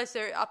they realise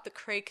they're up the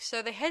creek,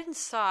 so they head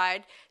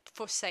inside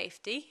for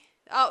safety.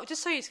 Oh,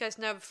 just so you guys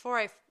know,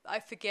 before I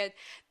forget,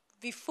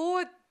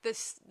 before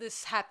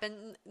this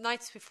happened,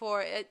 nights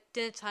before at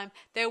dinner time,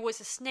 there was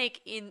a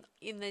snake in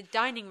the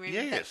dining room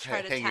that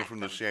tried to hanging attack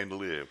from them. the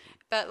chandelier.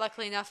 But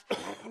luckily enough,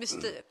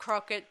 Mr.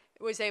 Crockett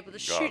was able to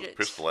shoot it. A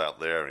pistol out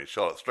there, and he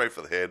shot it straight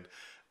for the head.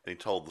 And he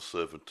told the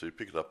servant to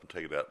pick it up and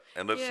take it out,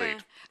 and let's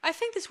eat. I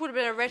think this would have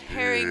been a red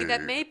herring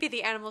that maybe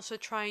the animals are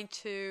trying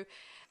to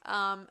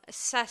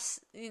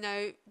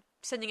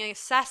sending an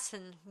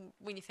assassin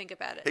when you think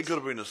about it. He could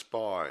have been a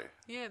spy.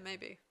 Yeah,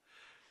 maybe.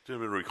 Did a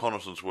bit of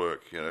reconnaissance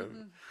work, Yeah,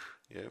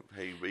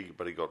 he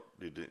got.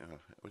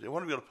 I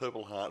wonder if he got a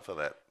Purple Heart for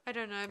that. I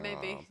don't know,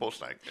 maybe. Poor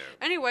snake. Yeah.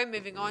 Anyway,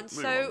 moving on.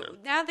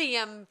 Now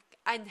the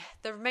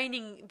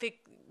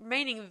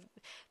remaining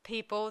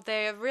people,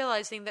 they're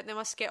realizing that they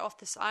must get off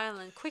this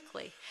island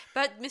quickly.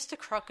 But Mr.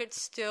 Crockett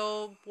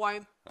still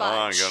won't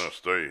budge. I'm going to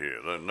stay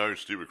here. No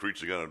stupid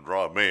creature's going to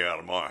drive me out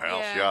of my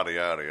house. Yada,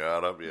 yada,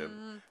 yada. Yeah.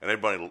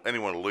 And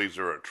anyone who leaves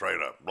her a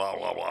traitor. Blah,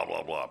 blah, blah,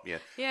 blah, blah. Yeah.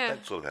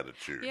 That sort of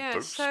attitude. Yeah,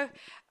 folks. so...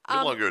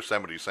 no longer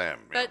Yosemite Sam.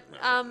 But,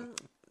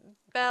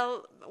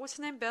 what's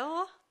her name?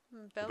 Bella?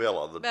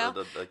 Bella, the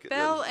model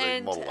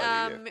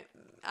lady,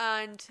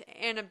 and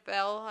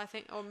Annabelle, I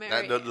think, or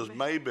Mary. No, there's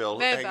Maybelle.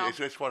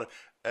 It's funny.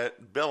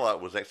 Bella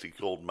was actually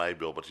called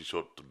Maybelle, but she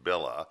shortened to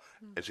Bella,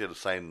 and she had the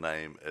same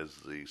name as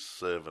the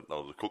servant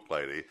or the cook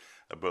lady,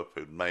 both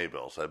called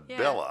Maybelle. So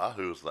Bella,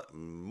 who was the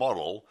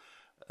model,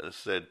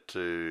 said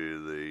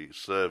to the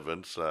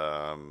servants,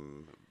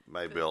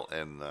 Maybelle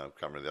and I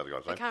can't remember the other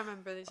guy's name. I can't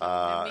remember these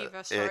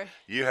names. Sorry.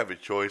 You have a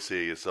choice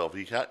here yourself.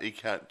 He can't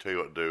tell you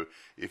what to do.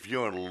 If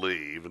you want to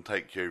leave and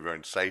take care of your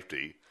own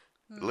safety,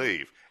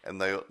 leave. And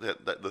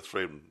the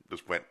three of them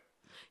just went.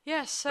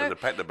 Yeah. So and they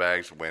packed the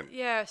bags and went.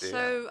 Yeah.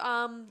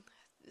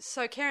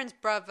 So Karen's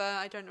brother,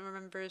 I don't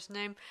remember his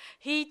name.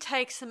 He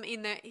takes them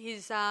in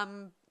his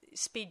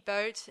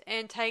speedboat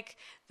and take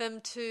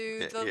them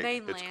to the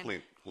mainland. It's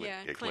Clint.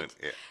 Clint.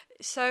 Yeah.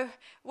 So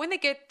when they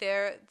get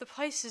there, the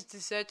place is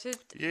deserted,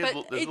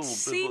 but it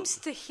seems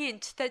to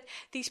hint that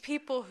these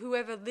people, who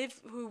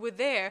were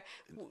there,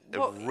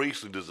 have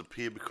recently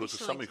disappeared because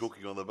there's something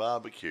cooking on the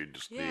barbecue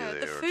just near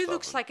there. The food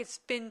looks like it's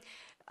been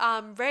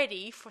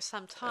ready for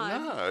some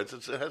time. No, it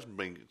hasn't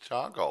been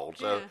charcoal,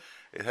 so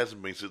it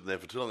hasn't been sitting there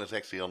for too long. It's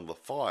actually on the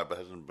fire, but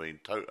hasn't been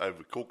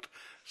overcooked.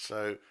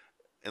 So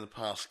in the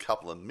past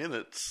couple of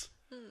minutes,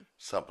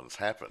 something's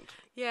happened.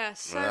 Yeah.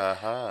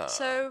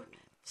 So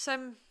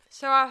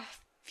a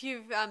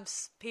few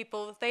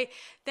people, they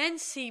then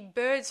see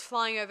birds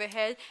flying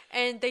overhead,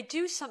 and they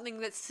do something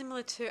that's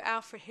similar to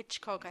Alfred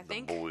Hitchcock, I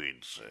think. The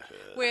Boyds.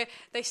 Where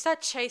they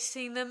start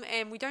chasing them,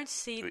 and we don't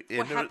see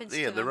what happens to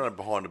them. Yeah, they're running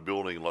behind a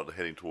building like they're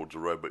heading towards the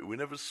road, but we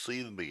never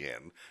see them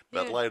again.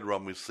 But later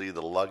on we see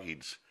the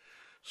luggage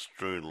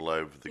strewn all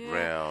over the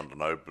ground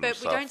and open but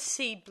stuff. We don't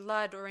see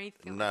blood or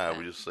anything like that. No,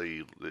 we just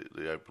see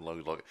the open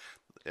luggage.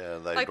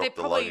 They dropped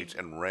the luggage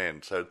and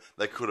ran. So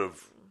they could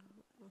have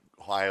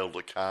hailed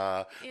a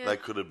car. Yeah. They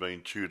could have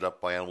been chewed up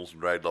by animals and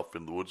dragged off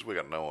in the woods. We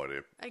got no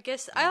idea. I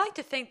guess I like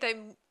to think they.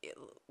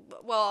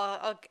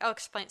 Well, I'll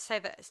explain. Say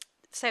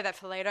that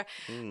for later.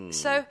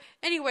 So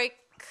anyway,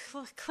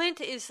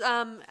 Clint is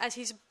as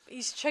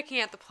he's checking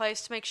out the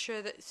place to make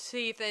sure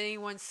see if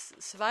anyone's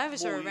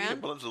survivors are Yeah,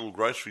 around. well, there's a little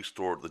grocery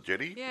store at the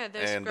jetty. Yeah,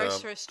 there's and, a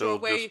grocery store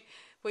where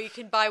you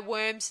can buy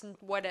worms and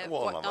whatever.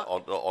 Well, whatnot.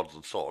 odds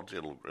and sods,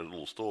 a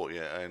little store,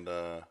 yeah. And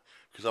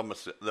because there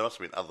must have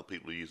been other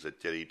people who use that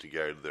jetty to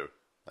go to their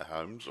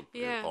homes on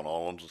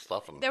islands and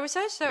stuff. And There was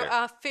also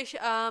a fish,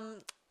 a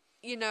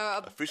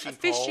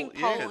fishing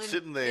pole. Yeah, it's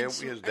sitting there,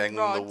 and dangling in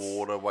the rods.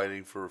 water,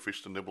 waiting for a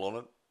fish to nibble on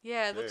it.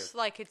 Yeah, it looks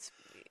like it's.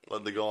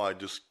 Like the guy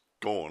just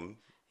gone.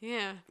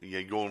 Yeah.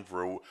 Yeah, gone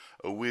for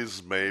a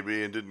whiz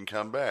maybe and didn't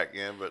come back.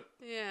 Yeah, but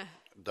Yeah.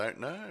 don't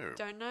know.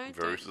 Very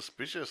Don't.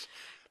 suspicious.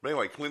 But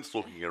anyway, Clint's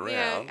looking around,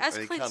 Yeah, as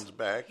and he Clint's- comes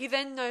back. He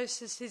then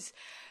notices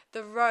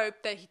the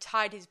rope that he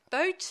tied his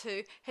boat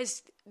to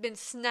has been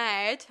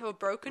snagged or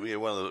broken. Yeah,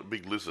 one of the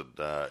big lizard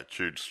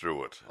chewed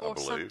through it, I Or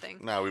believe. something.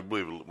 No, we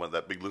believe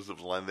that big lizard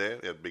was laying there.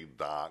 That big,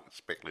 dark,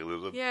 speckly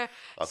lizard. Yeah.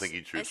 I think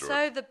he chewed And through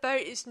so it. the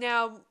boat is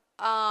now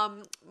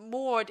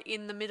moored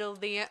in the middle of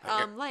the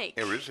lake.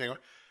 Here it is, hang on.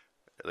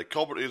 The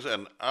culprit is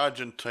an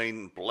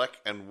Argentine black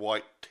and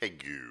white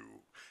tegu.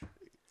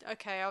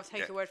 Okay, I'll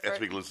take your word for That's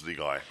it. a big lizardy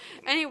guy.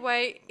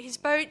 Anyway, his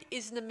boat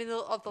is in the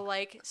middle of the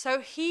lake, so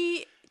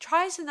he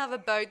tries another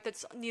boat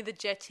that's near the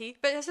jetty,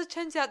 but as it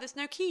turns out, there's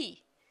no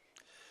key.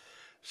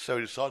 So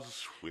he decides to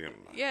swim.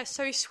 Yeah,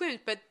 so he swims,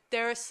 but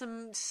there are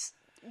some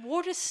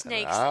water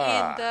snakes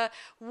Ah. in the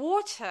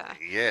water.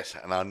 Yes,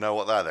 and I know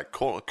what they are. They're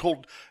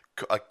called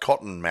a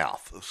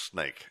cottonmouth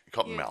snake.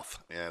 Cottonmouth.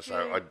 Yeah,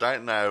 so I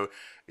don't know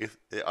if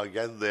I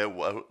gather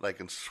they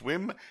can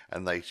swim,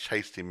 and they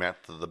chased him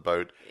out to the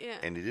boat, Yeah.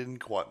 and he didn't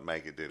quite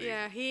make it, did he?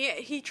 Yeah,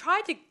 he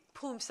tried to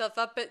pull himself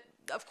up, but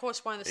of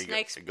course one of the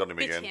snakes got him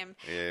bit again. him,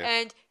 Yeah.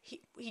 and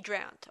he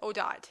drowned or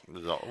died.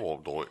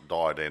 Well,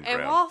 died and And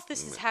drowned. while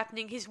this is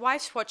happening, his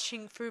wife's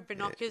watching through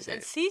binoculars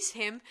and sees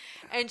him,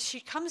 and she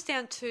comes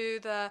down to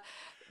the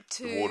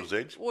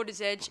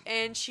water's edge?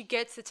 and she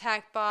gets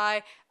attacked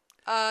by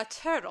a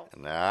turtle.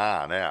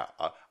 Now,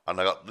 and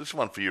I got this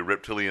one for you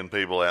reptilian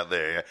people out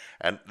there,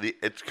 and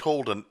it's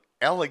called an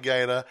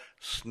alligator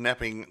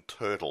snapping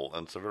turtle,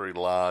 and it's a very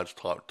large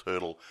type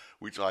turtle,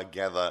 which I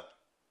gather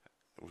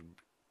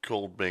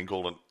being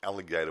called an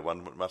alligator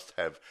one must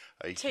have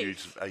a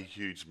Teeth.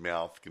 huge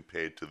mouth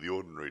compared to the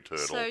ordinary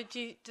turtle. So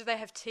do they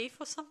have teeth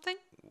or something?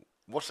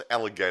 What's the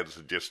alligator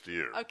suggest to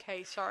you?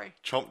 Okay, sorry.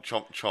 Chomp,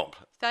 chomp, chomp.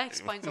 That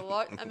explains a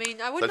lot. I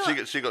mean, I would So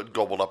not. she got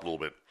gobbled up a little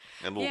bit.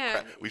 And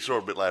Yeah. we saw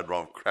a bit later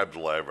on crabs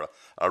all over her.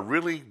 A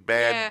really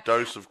bad Yeah.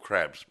 dose of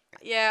crabs.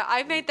 Yeah,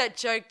 I made that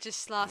joke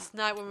just last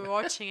night when we were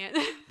watching it.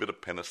 Bit of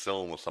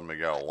penicillin or something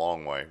go a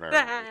long way.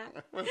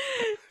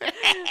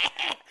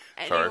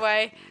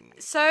 Anyway,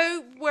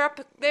 so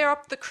they're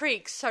up the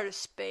creek, so to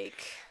speak.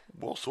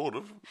 Well, sort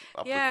of.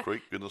 Up Yeah, the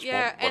creek, in the swamp,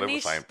 yeah, whatever, and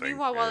these, same thing.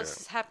 meanwhile, while Yeah.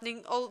 this is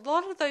happening, a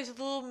lot of those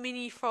little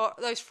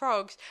those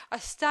frogs are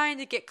starting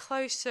to get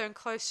closer and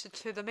closer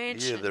to the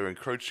mansion. Yeah, they're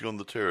encroaching on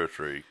the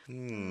territory.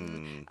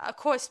 Of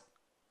course,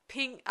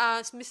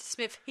 Mr.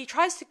 Smith, he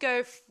tries to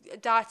go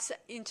darts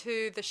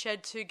into the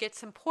shed to get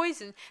some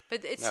poison,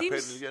 but it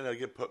seems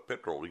Get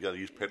petrol. You got to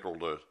use petrol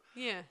to.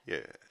 yeah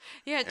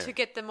to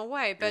get them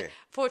away. But Yeah.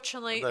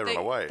 fortunately, They ran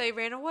away. They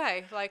ran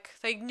away. Like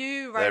they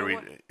knew They right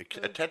away.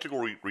 a tactical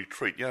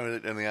retreat,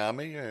 in the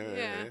army.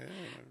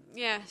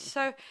 Yeah.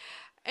 So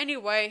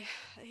anyway,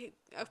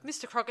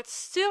 Mr. Crockett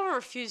still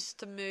refuses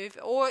to move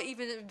or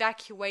even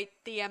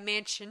evacuate the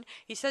mansion.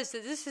 He says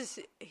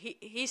that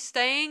he's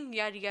staying,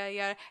 yada yada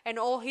yada, and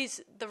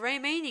the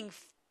remaining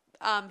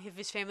of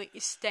his family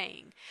is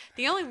staying.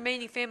 The only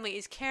remaining family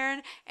is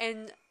Karen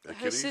and her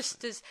kiddies?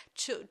 sister's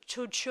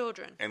two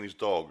children. And his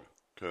dog,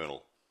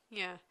 Colonel.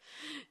 Yeah.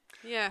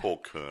 Poor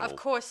Colonel. Of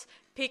course,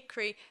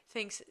 Pickery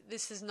thinks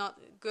this is not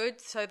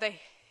good,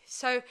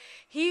 so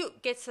he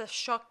gets a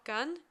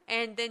shotgun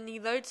and then he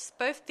loads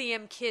both the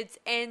kids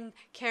and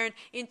Karen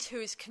into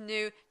his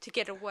canoe to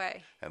get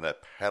away. And they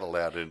paddle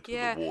out into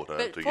the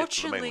water to get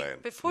to the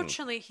mainland. But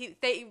fortunately,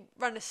 they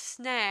run a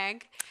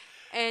snag,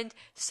 and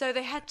so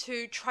they had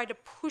to try to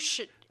push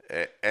it.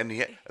 And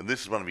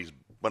this is one of his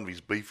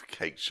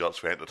beefcake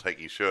shots where he had to take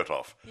his shirt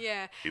off.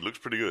 Yeah. He looks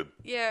pretty good.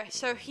 Yeah,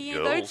 so he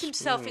Girls. loads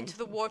himself into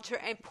the water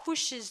and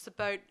pushes the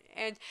boat,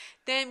 and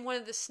then one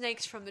of the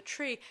snakes from the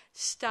tree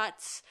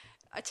starts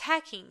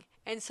attacking,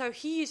 and so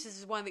he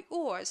uses one of the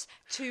oars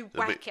to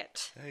whack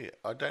it. Hey,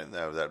 I don't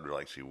know if that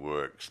really actually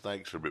works.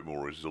 Snakes are a bit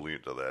more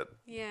resilient to that.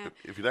 Yeah.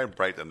 If you don't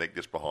break the neck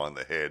just behind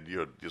the head,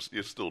 you're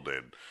still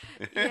dead.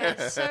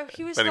 Yeah, so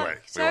he was Anyway,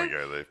 like, there we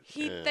go there.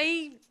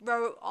 They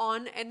row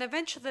on, and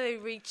eventually they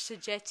reach the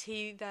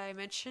jetty that I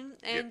mentioned,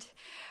 and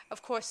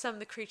of course some of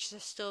the creatures are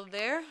still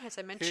there, as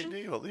I mentioned.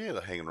 Yeah, they're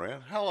hanging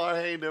around. Hello,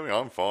 how you doing?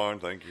 I'm fine,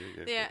 thank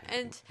you. Yeah,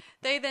 and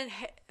they then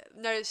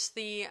notice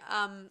the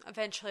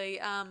eventually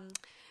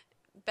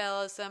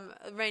Bella's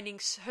renting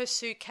her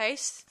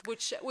suitcase,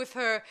 which with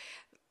her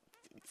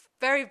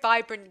very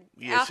vibrant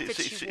Yes, outfit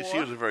she wore. she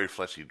was a very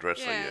flashy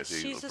dresser. Yeah, Yes,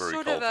 she's a very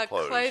sort of a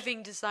clothes.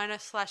 clothing designer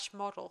 /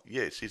 model.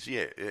 Yes,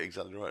 yeah,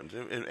 exactly right.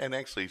 And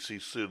actually, she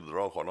suited the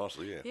role quite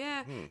nicely. Yeah.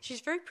 Yeah, she's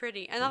very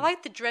pretty, and I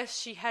like the dress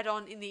she had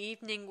on in the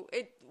evening.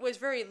 It was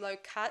very low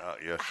cut.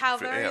 Yes, How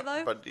very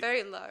low? but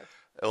Very low.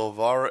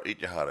 Elvira, eat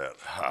your heart out.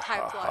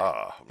 Type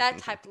low. That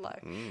type low.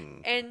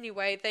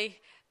 Anyway, they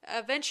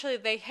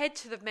eventually head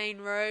to the main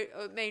road,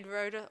 the main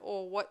road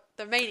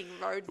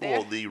there.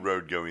 Or the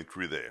road going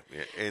through there.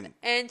 Yeah,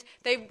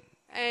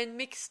 and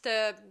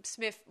Mr.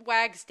 Smith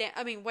waves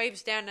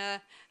down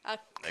a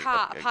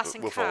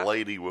passing with car. a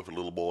lady with a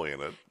little boy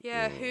in it.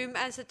 Yeah, whom,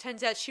 as it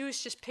turns out, she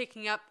was just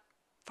picking up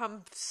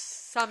from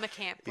summer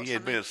camp or He had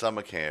something. been at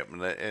summer camp,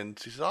 and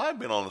she said, I've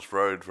been on this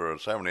road for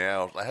so many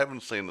hours, I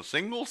haven't seen a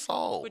single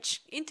soul.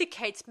 Which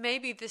indicates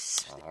maybe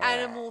this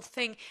animal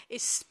thing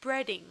is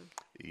spreading.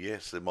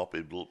 Yes, there might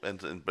be,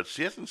 but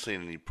she hasn't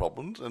seen any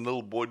problems, and the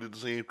little boy didn't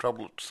see any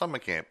trouble at summer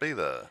camp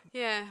either.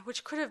 Yeah,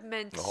 which could have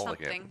meant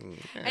holiday something. camp.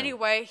 Yeah.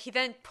 Anyway, he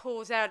then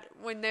pulls out,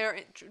 when they're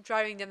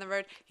driving down the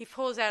road, he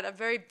pulls out a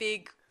very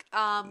big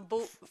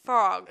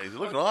frog. He's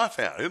looking, I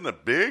found, isn't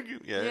it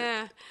big?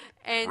 Yeah,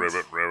 and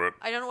Ribbit.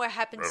 I don't know what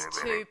happens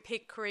to Ribbit.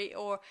 Pickery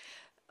or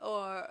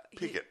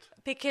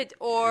Pickett.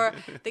 or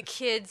the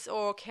kids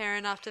or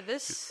Karen after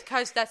this,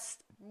 because that's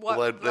what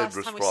Well, they've last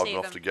just time we driving see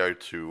off them. to go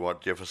to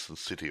Jefferson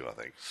City, I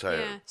think. So,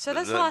 Yeah. So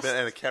that's the last-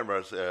 And the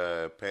camera's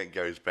pan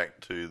goes back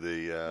to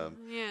the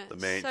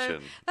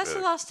mansion. So that's the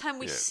last time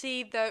we yeah.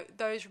 see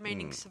those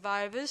remaining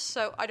survivors.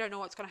 So I don't know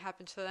what's going to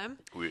happen to them.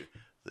 Well,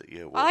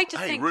 I like to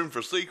think- room for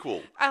a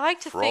sequel. I like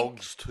to think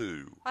Frogs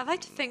 2. I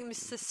like to think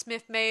Mr.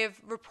 Smith may have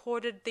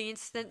reported the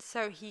incident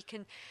so he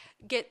can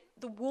get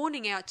the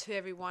warning out to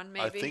everyone.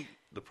 Maybe. I think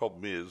the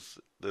problem is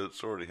that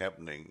it's already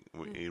happening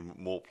in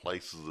more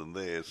places than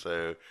there,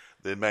 so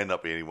there may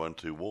not be anyone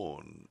to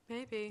warn.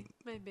 Maybe.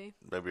 Maybe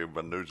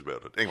everyone knows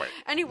about it.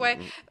 Anyway,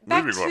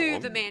 back Moving right to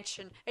along. the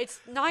mansion. It's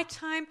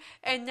nighttime,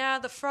 and now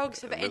the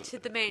frogs have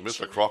entered the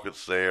mansion. Mr.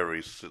 Crockett's there.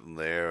 He's sitting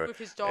there, With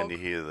his dog. and you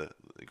hear the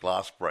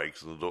glass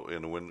breaks in the door,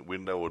 in the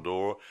window or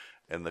door,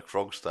 and the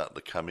frogs start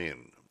to come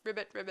in.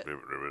 Ribbit.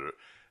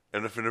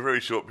 And if in a very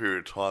short period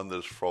of time,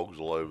 there's frogs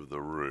all over the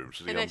room,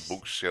 sitting And on there's-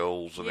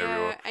 bookshelves and Yeah,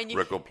 everywhere, and you-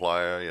 record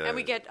player. And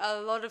we get a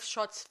lot of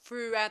shots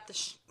throughout the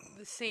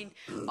scene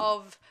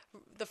of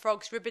the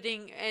frogs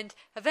ribbiting, and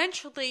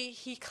eventually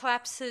he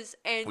collapses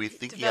and we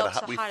think develops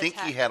a heart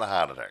attack. he had a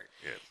heart attack.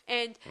 Yes.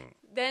 And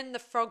then the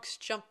frogs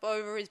jump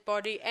over his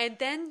body, and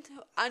then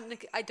I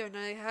don't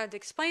know how to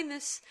explain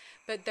this,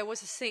 but there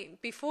was a scene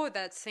before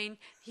that scene.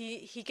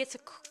 He gets a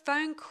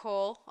phone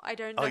call. I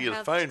don't know Oh, yeah, how the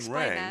to phone explain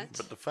rang, that.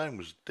 but the phone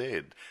was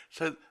dead.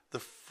 So the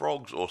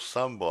frogs or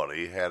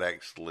somebody had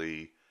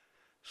actually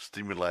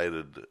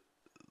stimulated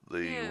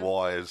the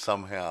wires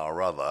somehow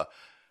or other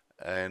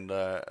and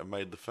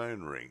made the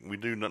phone ring. We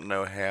do not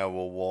know how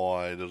or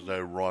why. There's no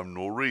rhyme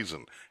nor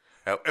reason.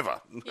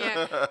 However,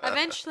 Yeah.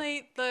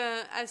 Eventually,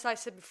 as I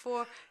said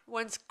before,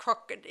 once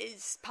Crockett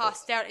is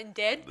passed out and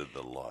dead,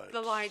 the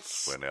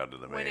lights went out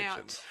in the went mansion,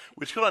 out.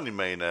 which could only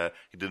mean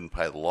he didn't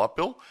pay the light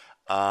bill,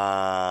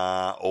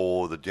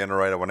 or the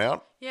generator went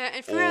out, yeah,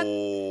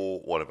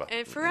 and whatever.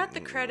 throughout the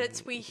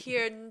credits, we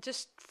hear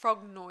just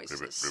frog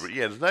noises. Ribbit.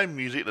 Yeah, there's no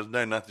music, there's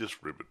no nothing,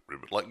 just ribbit.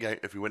 Like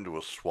if you went to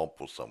a swamp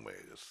or somewhere.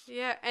 Just...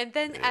 Yeah, and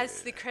then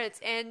as the credits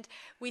end,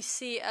 we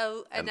see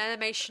an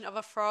animation of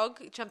a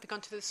frog jumping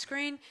onto the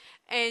screen,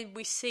 and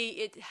we see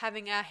it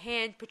having a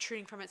hand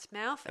protruding from its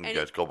mouth, And it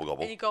goes gobble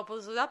gobble. and he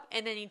gobbles it up,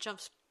 and then he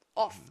jumps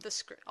off the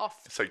screen,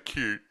 So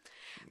cute.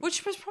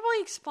 which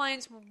probably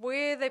explains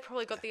where they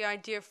probably got the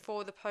idea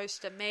for the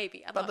poster.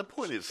 Maybe, But the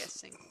point is,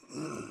 guessing.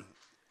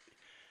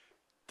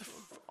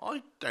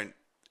 I don't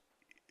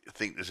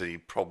think there's any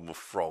problem with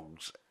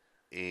frogs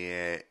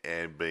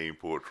and being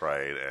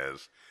portrayed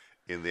as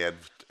in the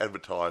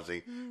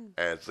advertising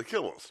as the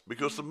killers,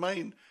 because the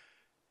main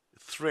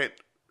threat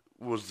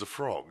was the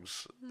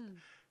frogs.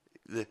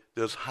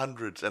 There's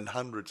hundreds and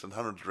hundreds and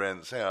hundreds around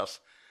this house,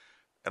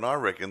 and I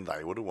reckon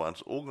they were the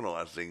ones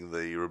organising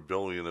the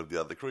rebellion of the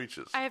other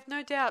creatures. I have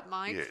no doubt,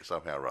 Mike. Yeah,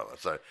 somehow or other.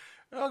 So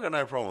I've got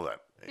no problem with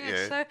that.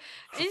 Yeah, so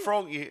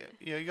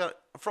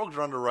frogs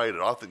are underrated.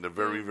 I think they're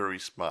very, very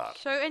smart.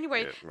 So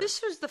anyway, Yeah.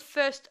 this was the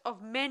first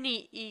of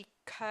many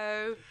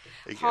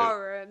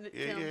horror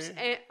films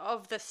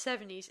of the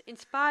 70s,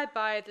 inspired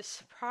by the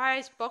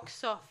surprise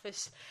box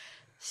office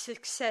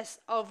success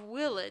of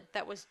Willard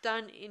that was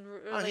done He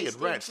released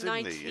had rats, in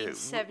didn't he?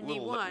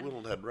 1971.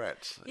 Willard had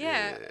rats.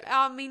 Yeah,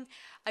 I mean,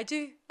 I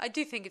do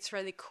think it's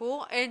really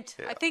cool, and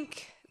I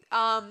think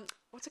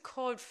what's it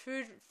called?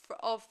 Food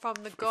from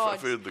the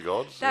Gods. Food of the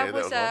Gods. That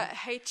was was one.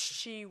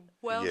 H.G.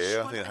 Welsh.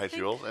 Yeah, one, I think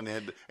H.G. Wells. And they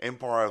had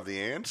Empire of the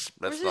Ants.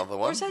 That's another Or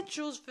one. was that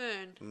Jules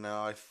Verne?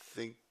 No, I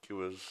think it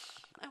was...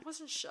 I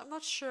wasn't sure. I'm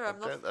not sure. I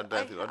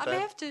may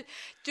have to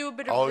do a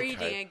bit of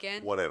reading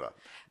again. Whatever.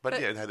 But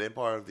yeah, it had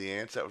Empire of the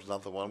Ants. That was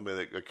another one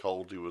where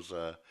Coldy was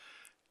doing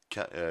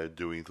I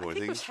think it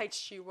things. was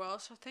H.G.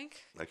 Wells. I think.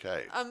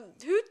 Okay.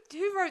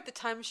 Who wrote the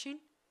Time Machine?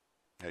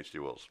 H.G.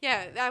 Wells.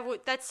 Yeah,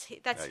 that's him.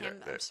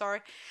 Yeah. I'm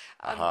sorry.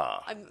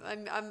 Aha.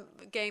 I'm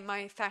getting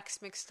my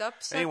facts mixed up.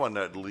 So. Anyone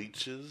that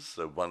leeches?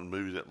 One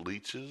movie that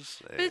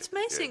leeches? But it's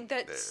amazing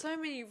that so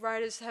many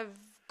writers have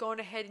gone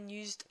ahead and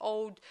used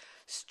old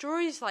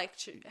stories like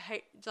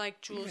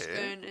Jules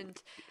Verne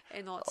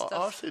and all that stuff.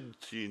 I've said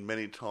to you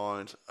many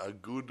times, a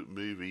good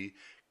movie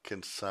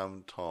can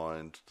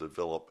sometimes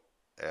develop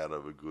out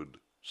of a good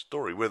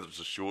story, whether it's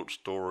a short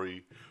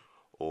story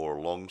or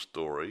a long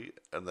story.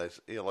 And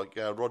they, like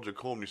Roger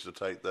Corman used to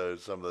take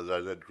some of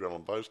those Edgar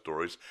Allan Poe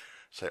stories,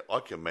 say I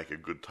can make a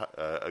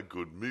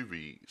good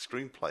movie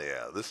screenplay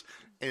out of this,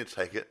 and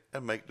take it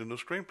and make it into a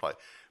screenplay.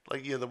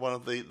 Like the one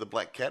of the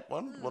Black Cat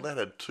one. Well, that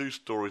had two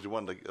stories.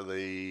 One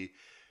something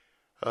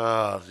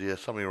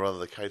or other.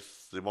 The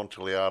case, the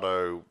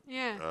Amontillado,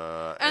 and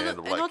the Black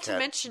Cat. And not to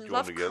mention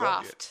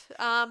Lovecraft.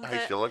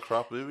 H.G.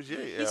 Lovecraft movies,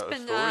 He's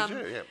been.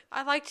 Stories,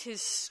 I liked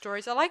his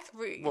stories. I liked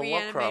Reanimator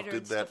Lovecraft did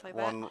and stuff like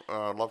one.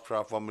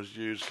 Lovecraft one was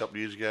used a couple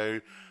of years ago.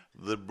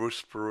 The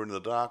Whisperer in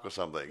the Dark or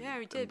something. Yeah,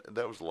 he did. And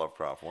that was the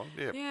Lovecraft one.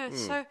 Yeah. Yeah.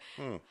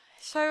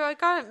 So I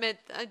gotta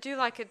admit, I do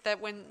like it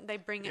that when they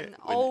bring an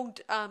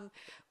old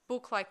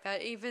book like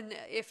that, even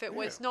if it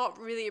was not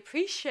really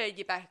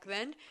appreciated back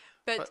then,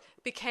 but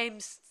became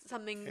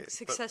something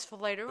successful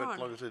later on.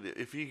 Like I said,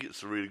 if he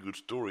gets a really good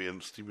story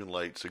and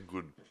stimulates a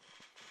good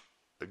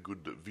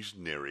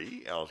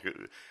visionary, I'll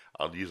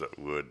use that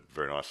word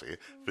very nicely,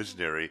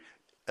 visionary,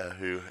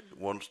 who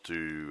wants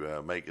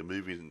to make a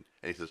movie, and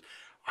he says,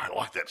 I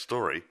like that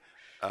story,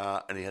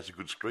 and he has a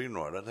good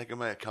screenwriter, they can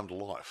make it come to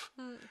life.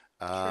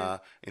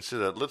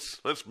 Instead of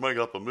let's make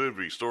up a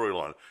movie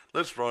storyline,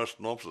 let's write a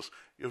synopsis.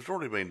 It's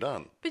already been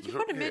done. But you've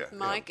got to admit,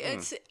 Mike,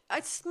 it's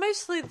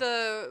mostly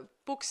the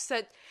books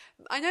that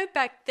I know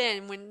back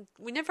then.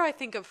 Whenever I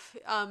think of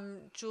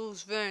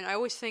Jules Verne, I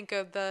always think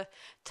of the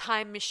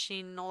Time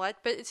Machine and all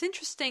that. But it's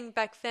interesting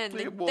back then.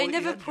 They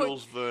never put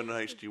Jules Verne and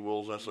H.G.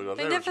 Wells.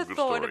 They never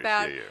thought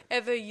about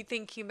ever you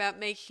thinking about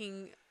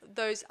making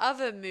those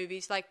other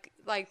movies like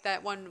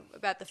that one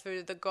about the food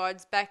of the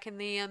gods back in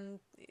the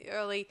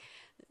early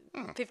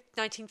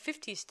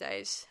 1950s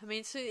days. I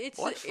mean,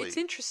 it's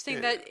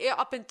interesting that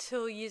up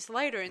until years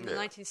later in the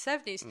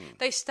 1970s,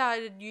 they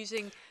started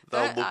using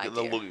that idea.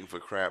 They're looking for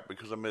crap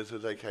because, I mean, it's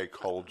okay,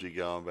 ecology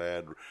going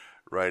bad,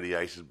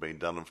 radiation's been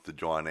done with the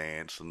giant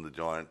ants and the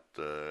giant,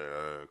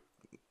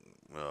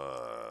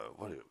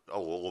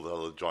 all the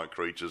other giant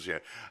creatures,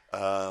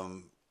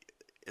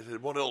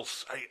 what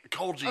else? Hey,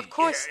 ecology. Of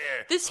course,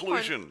 this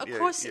pollution. One, of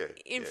course,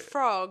 in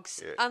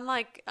frogs,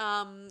 unlike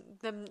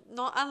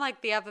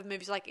unlike the other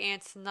movies like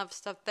ants and other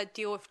stuff that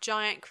deal with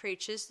giant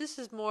creatures, this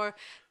is more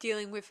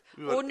dealing with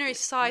ordinary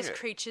sized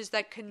creatures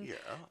that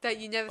that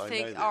you never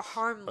think are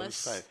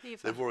harmless.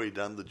 They've already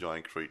done the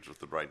giant creatures with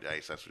the great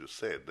apes. That's what you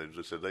said. They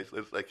just said,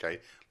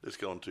 let's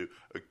go on to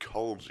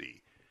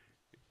ecology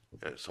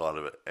side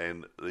of it,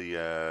 and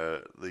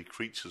the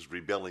creatures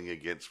rebelling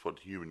against what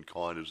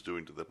humankind is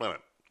doing to the planet.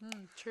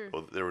 True.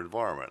 Or their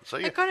environment. So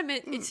I gotta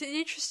admit, it's an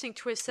interesting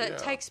twist that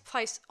takes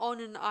place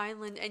on an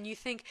island, and you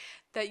think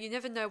that you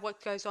never know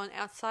what goes on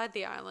outside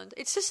the island.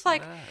 It's just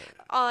like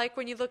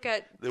when you look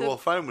at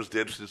phone was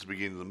dead since the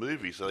beginning of the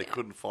movie, so they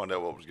couldn't find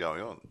out what was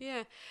going on.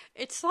 Yeah,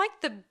 it's like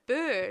the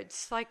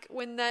birds. Like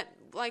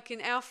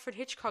in Alfred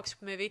Hitchcock's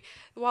movie,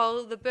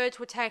 while the birds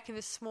were attacking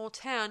this small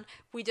town,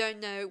 we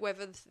don't know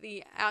whether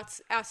the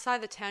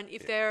outside the town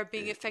if they're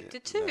being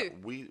affected too.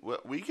 No,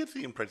 we get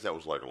the impression that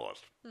was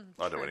localized.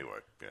 I do anyway.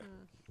 Yeah,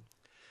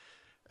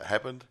 it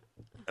happened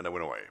and it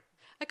went away.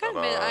 I gotta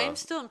admit, I am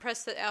still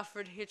impressed that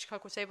Alfred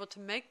Hitchcock was able to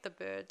make the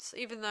birds,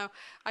 even though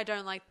I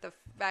don't like the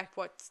fact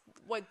what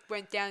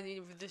went down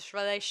in this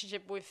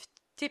relationship with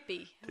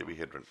Tippi. Tippi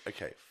Hedren.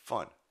 Okay,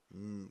 fine.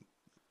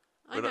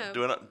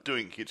 We're not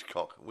doing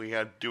Hitchcock. We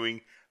are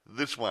doing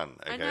this one.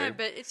 Okay? I know,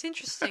 but it's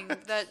interesting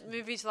that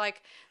movies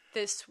like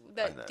this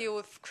that deal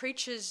with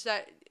creatures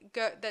that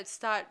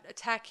start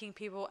attacking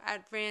people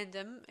at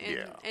random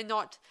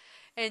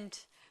and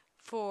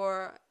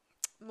for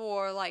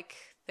more like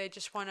they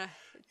just want to.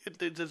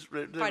 They're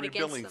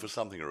rebelling for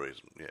some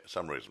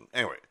reason.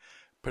 Anyway,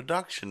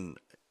 production,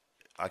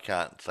 I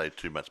can't say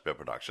too much about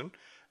production.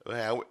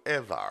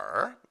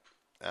 However,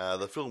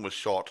 the film was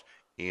shot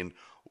in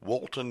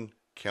Walton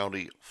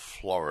County,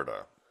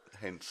 Florida,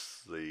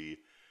 hence the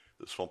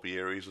swampy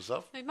areas and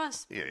stuff. It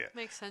must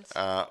make sense.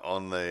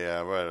 On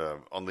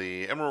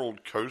the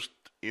Emerald Coast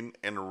in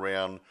and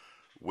around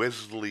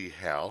Wesley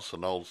House,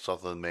 an old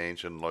southern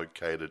mansion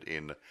located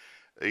in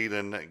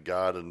Eden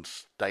Garden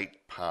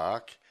State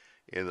Park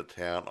in the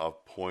town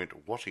of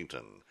Point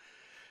Washington,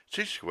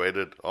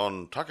 situated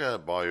on Tucker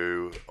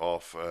Bayou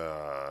off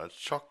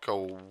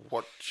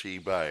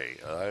Chocowatchee Bay.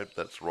 I hope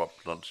that's the right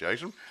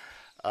pronunciation.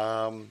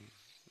 So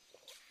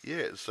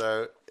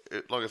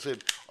like I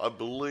said, I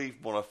believe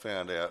what I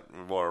found out,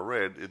 what I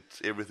read,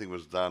 everything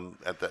was done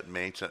at that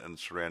mansion and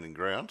surrounding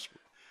grounds.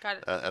 Got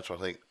it. That's what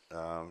I think.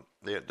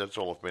 Yeah, that's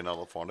all I've been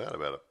able to find out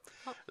about it.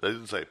 They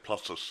didn't say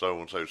plus a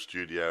so-and-so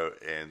studio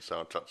and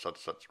so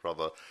such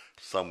brother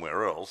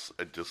somewhere else.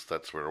 It just,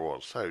 that's where it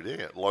was. So,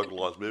 yeah,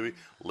 localised movie,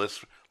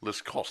 less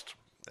cost.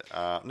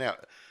 Now,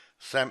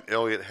 Sam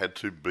Elliott had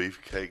 2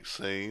 beefcake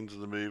scenes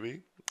in the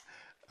movie,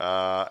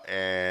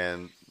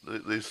 and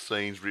these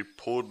scenes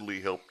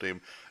reportedly helped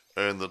him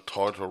earn the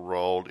title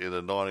role in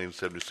the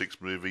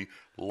 1976 movie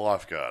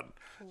Lifeguard.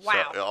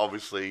 Wow. So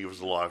obviously he was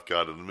a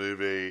lifeguard in the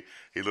movie.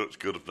 He looks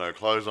good with no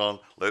clothes on.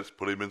 Let's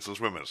put him in some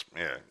swimmers.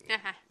 Yeah.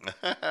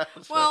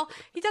 Well,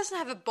 he doesn't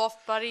have a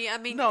buff body. I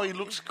mean, No, he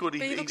looks good.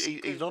 But he looks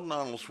He's good. not an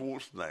Arnold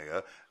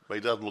Schwarzenegger, but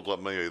he doesn't look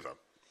like me either.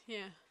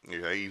 yeah.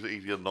 Yeah,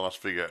 he's got a nice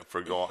figure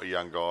for a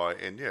young guy,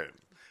 and and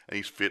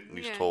he's fit and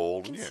he's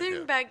tall. And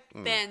Considering back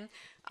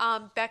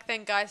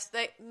then, guys,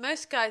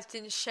 most guys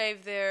didn't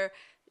shave their,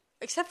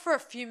 except for a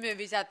few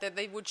movies out there,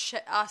 they would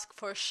ask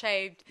for a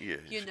shaved,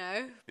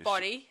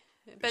 body.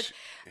 But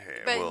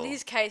well, in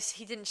his case,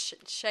 he didn't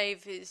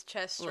shave his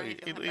chest or well,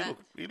 anything like that.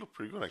 he looked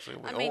pretty good actually.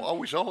 I mean, I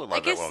wish I looked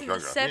like I guess that in when I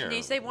the was younger.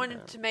 70s, they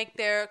wanted to make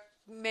their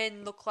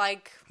men look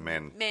like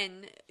Men.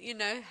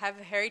 have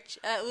a hairy,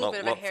 a little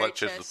bit of a hairy flat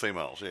chested chest.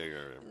 females. Yeah.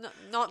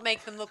 Not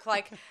make them look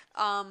like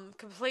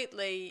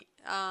completely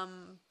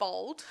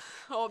bald.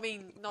 Or, I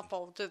mean, not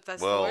bald, that's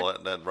the word. Well,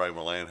 that Ray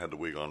Milland had the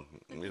wig on.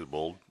 He's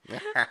bald. But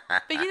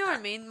you know what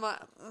I mean?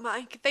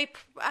 They,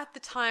 at the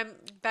time,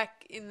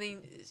 back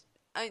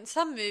in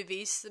some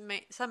movies,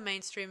 some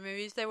mainstream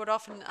movies, they would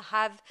often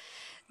have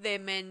their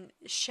men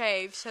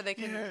shave so they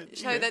can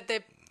that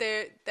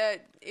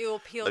that it will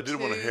appeal They didn't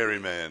want a hairy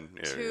man.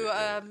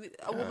 a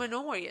woman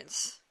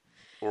audience.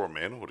 Or a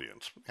man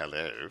audience.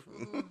 Hello.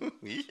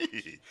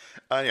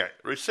 Yeah,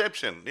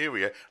 reception. Here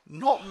we go.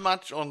 Not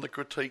much on the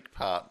critique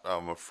part,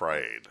 I'm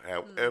afraid.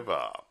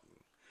 However,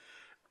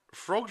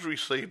 Frogs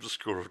received a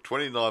score of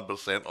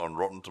 29% on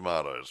Rotten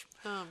Tomatoes.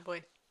 Oh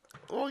boy.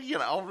 Well,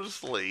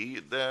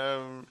 obviously,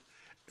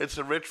 it's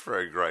a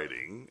retro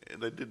grading.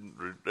 They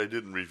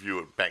didn't review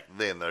it back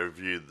then. They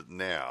reviewed it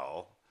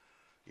now,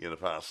 in the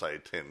past, say,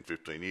 10,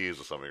 15 years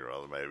or something or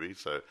other, maybe.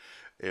 So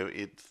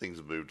things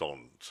have moved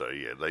on. So,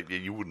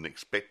 you wouldn't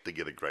expect to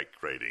get a great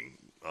grading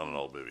on an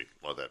old movie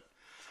like that.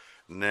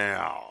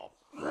 Now,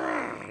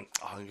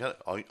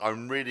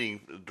 I'm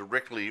reading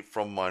directly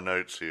from my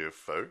notes here,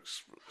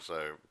 folks.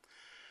 So,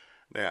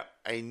 now,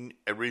 a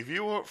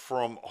reviewer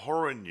from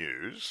Horror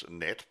News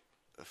Net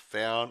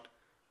found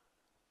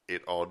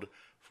it odd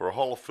for a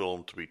horror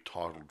film to be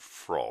titled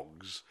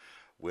Frogs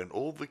when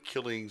all the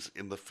killings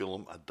in the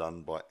film are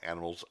done by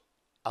animals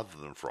other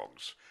than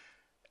frogs,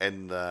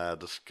 and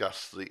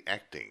discuss the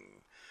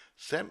acting.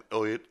 Sam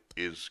Elliott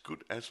is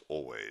good as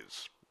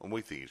always, and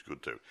we think he's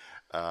good too.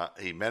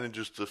 He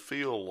manages to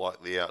feel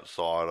like the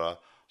outsider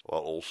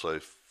while also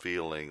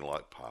feeling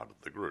like part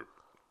of the group.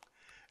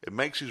 It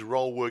makes his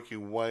role work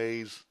in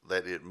ways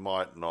that it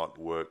might not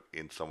work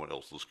in someone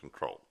else's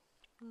control.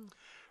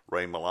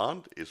 Ray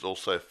Milland is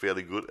also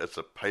fairly good as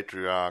the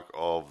patriarch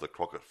of the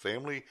Crockett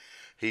family.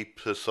 He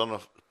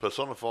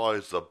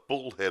personifies the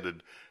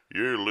bull-headed,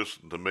 you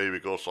listen to me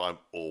because I'm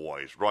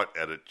always right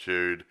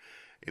attitude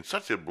in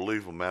such a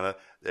believable manner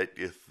that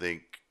you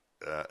think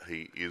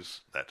he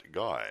is that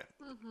guy.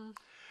 Mm-hmm.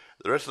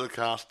 The rest of the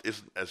cast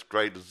isn't as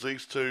great as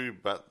these two,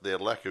 but their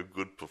lack of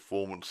good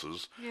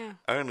performances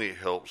only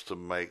helps to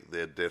make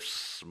their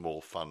deaths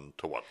more fun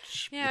to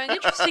watch. Yeah, an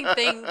interesting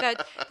thing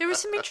that there was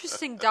some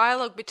interesting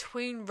dialogue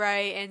between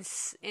Ray and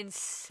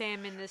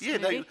Sam in this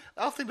movie.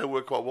 I think they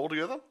work quite well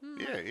together.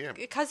 Yeah.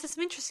 Because there's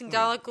some interesting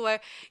dialogue where,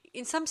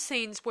 in some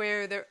scenes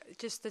where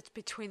it's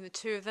between the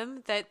two of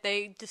them, that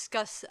they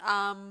discuss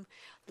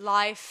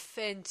life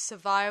and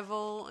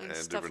survival and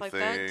stuff like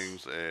that. And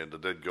different things, and the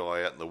dead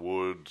guy out in the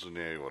woods, and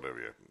whatever.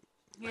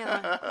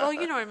 Yeah, well,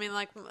 you know what I mean.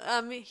 Like,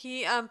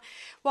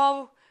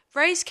 while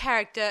Ray's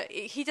character,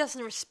 he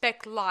doesn't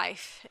respect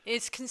life.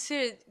 It's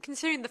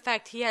considering the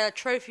fact he had a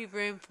trophy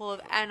room full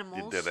of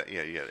animals.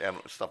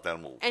 Stuffed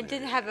animals. And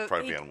didn't have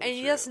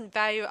he doesn't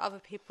value other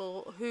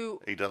people who.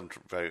 He doesn't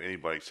value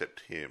anybody except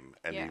him,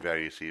 and he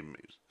values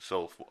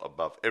himself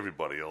above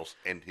everybody else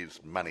and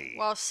his money.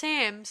 While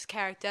Sam's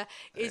character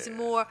is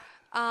more.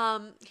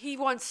 He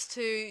wants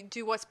to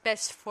do what's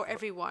best for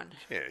everyone.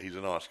 Yeah, he's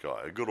a nice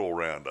guy, a good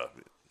all-rounder.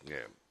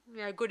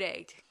 Yeah, good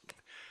egg.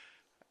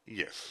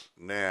 Yes.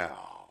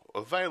 Now,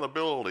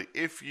 availability.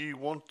 If you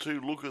want to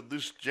look at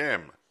this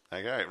gem,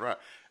 okay, right.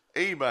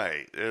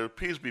 eBay, there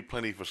appears to be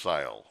plenty for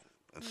sale.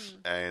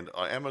 And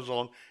on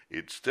Amazon,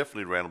 it's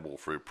definitely rentable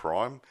through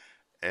Prime,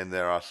 and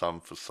there are some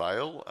for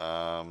sale.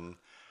 So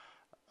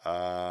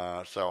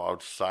I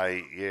would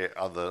say,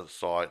 other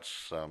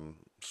sites,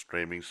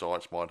 streaming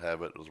sites might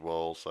have it as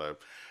well. So,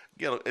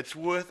 it's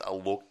worth a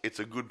look. It's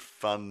a good,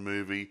 fun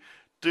movie.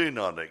 Do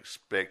not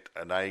expect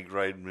an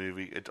A-grade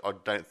movie. I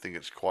don't think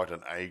it's quite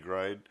an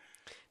A-grade.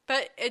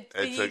 But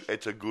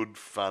it's a good,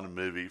 fun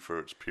movie for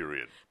its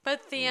period.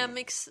 But the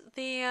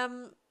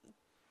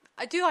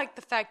I do like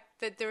the fact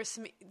that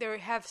there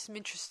have some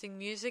interesting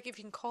music, if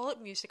you can call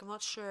it music. I'm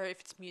not sure if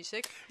it's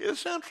music. Yeah, the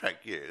soundtrack,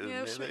 Yeah,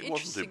 it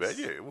wasn't too bad.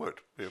 Yeah, it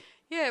worked. Yeah.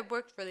 Yeah, it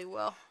worked really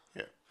well.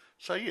 Yeah.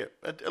 So yeah,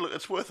 look,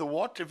 it's worth a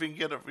watch if you can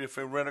get it. If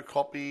you rent a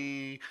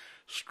copy,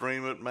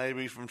 stream it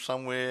maybe from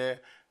somewhere.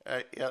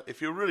 Yeah,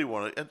 if you really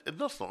want it,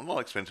 it's not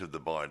expensive to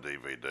buy a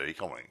DVD.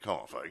 Come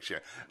on, folks. Yeah.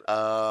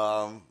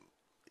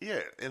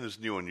 Yeah, and there's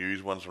new and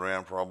used ones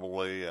around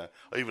probably. I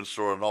even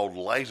saw an old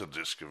laser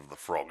disc of the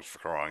Frogs, for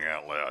crying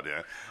out loud.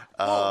 Yeah.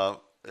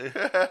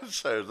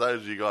 So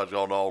those of you guys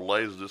got an old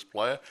laser disc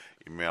player,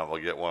 you might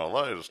well get one of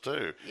those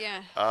too.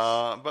 Yeah.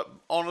 But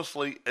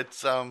honestly,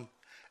 it's a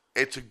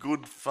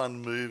good,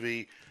 fun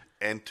movie,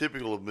 and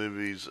typical of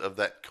movies of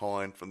that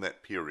kind from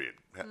that period.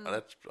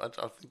 I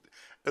think,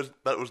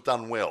 but it was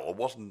done well. It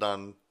wasn't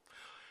done.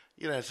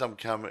 Some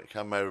come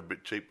over a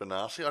bit cheap and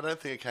nasty. I don't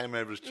think it came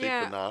over as cheap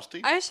and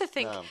nasty. I also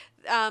think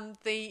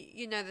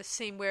the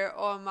scene where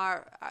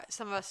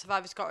some of our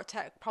survivors got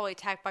probably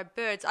attacked by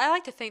birds. I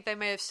like to think they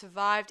may have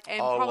survived and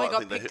probably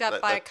got picked up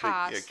by a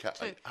car.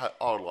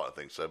 I would like to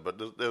think so, but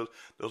there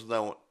was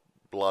no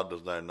blood.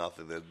 There's no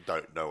nothing. They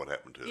don't know what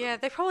happened to them. Yeah,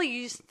 they probably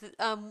used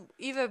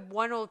either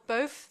one or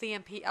both the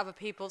other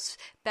people's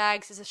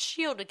bags as a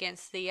shield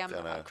against the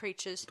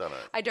creatures. Don't know.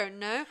 I don't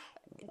know.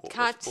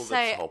 Can't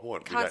say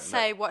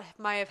what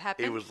may have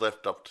happened. It was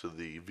left up to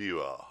the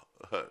viewer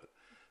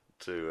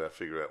to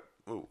figure out.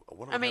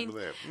 What happened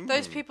there?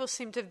 Those people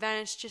seem to have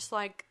vanished, just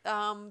like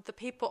the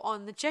people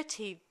on the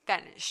jetty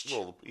vanished.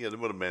 Well, yeah, they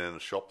would have been in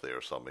a shop there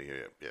or something.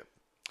 Yeah.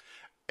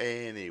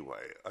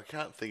 Anyway, I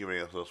can't think of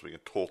anything else we can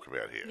talk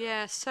about here.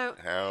 Yeah. So,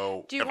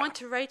 do you want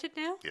to rate it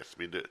now? Yes,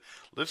 we do.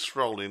 Let's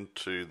roll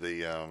into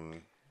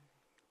the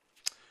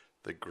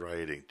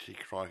grading. Gee,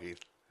 crikey.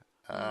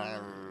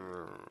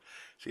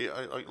 See,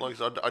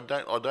 I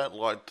don't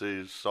like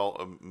to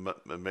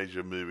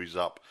measure movies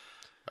up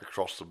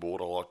across the board.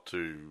 I like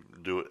to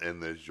do it in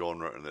their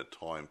genre and their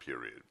time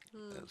period.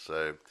 And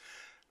so,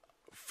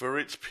 for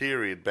its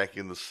period back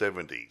in the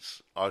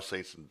 70s, I've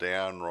seen some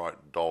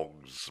downright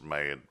dogs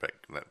made back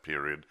in that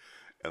period,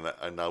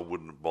 and I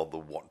wouldn't bother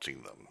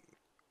watching them.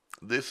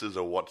 This is a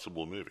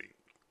watchable movie.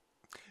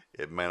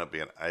 It may not be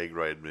an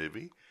A-grade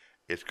movie.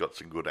 It's got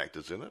some good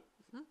actors in it.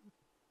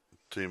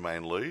 Two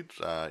main leads.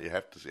 You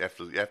have to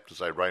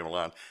say Ray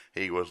Milland.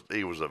 He was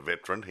a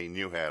veteran. He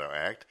knew how to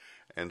act,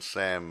 and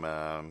Sam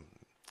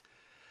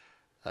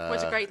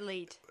was a great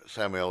lead.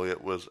 Sam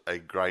Elliott was a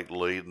great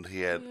lead, and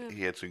he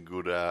had some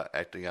good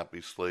acting up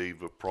his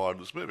sleeve prior to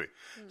this movie.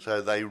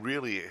 So they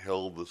really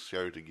held the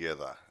show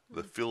together.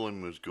 The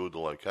film was good. The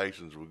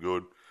locations were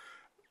good.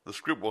 The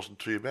script wasn't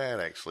too bad,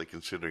 actually,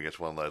 considering it's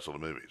one of those sort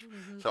of movies.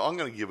 So I'm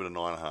going to give it a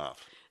 9.5.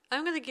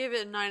 I'm going to give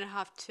it a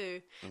 9.5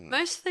 too.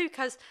 Mostly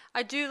because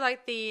I do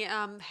like the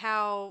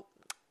how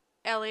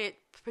Elliot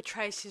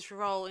portrays his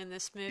role in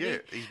this movie. Yeah,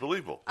 he's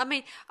believable. I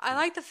mean, I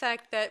like the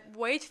fact that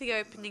way to the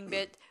opening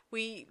bit,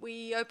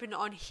 we open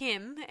on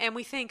him and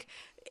we think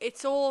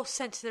it's all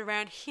centered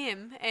around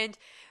him, and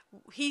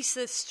he's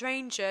the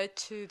stranger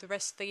to the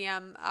rest of the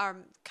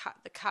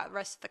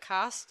rest of the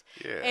cast.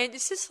 Yeah. And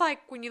it's just like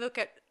when you look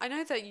at, I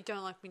know that you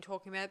don't like me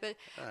talking about it,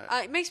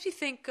 but it makes me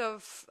think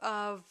of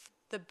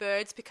the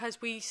birds, because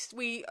we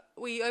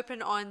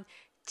open on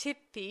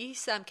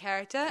Tippy's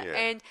character,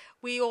 and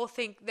we all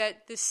think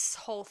that this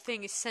whole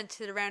thing is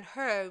centered around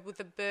her with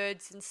the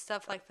birds and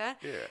stuff like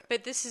that. Yeah.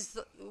 But this is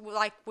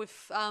like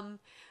with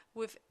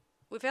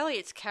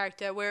Elliot's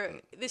character,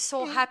 where this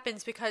all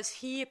happens because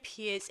he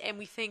appears, and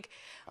we think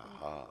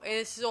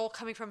this is all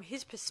coming from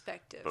his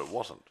perspective. But it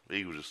wasn't.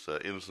 He was just an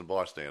innocent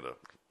bystander.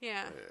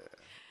 Yeah.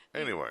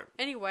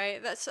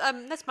 Anyway, that's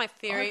my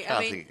theory.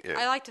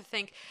 I like to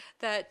think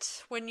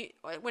that when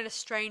a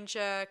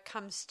stranger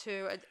comes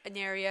to an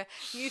area,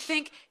 you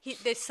think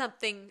there's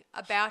something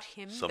about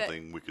him,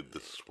 something wicked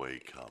this way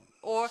come,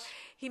 or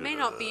he may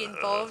not be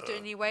involved in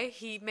any way.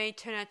 He may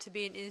turn out to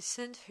be an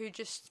innocent who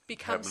just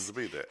becomes happens to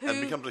be there and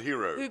becomes a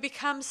hero, who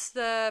becomes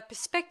the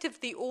perspective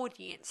of the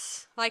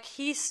audience. Like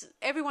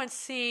everyone's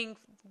seeing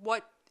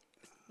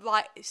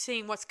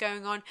what's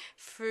going on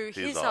through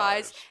his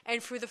eyes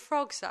and through the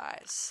frog's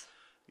eyes.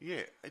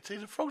 Yeah, see,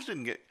 the frogs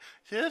didn't get.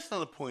 See, that's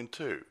another point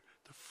too.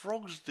 The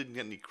frogs didn't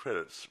get any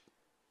credits.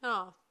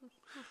 Oh.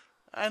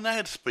 And they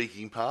had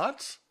speaking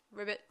parts.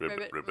 Ribbit.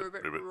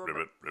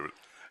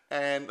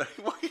 And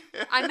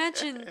I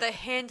imagine the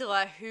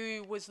handler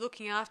who was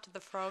looking after the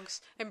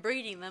frogs and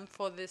breeding them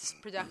for this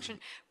production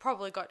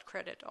probably got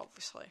credit,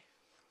 obviously.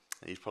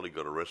 He's probably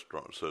got a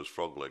restaurant that serves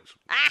frog legs.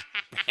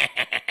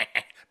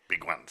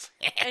 Big ones.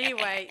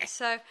 Anyway,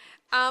 so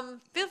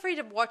feel free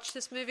to watch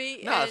this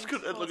movie. No, it's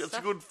good. Look, it's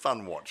a good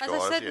fun watch, guys.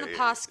 As I said in the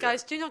past,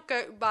 guys, do not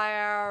go by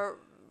our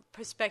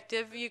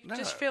perspective. You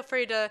just feel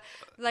free to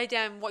lay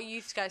down what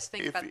you guys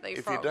think about the frogs.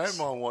 If you don't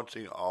mind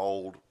watching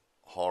old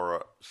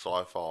horror,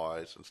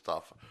 sci-fis and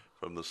stuff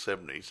from the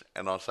 70s,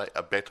 and I'd say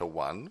a better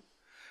one,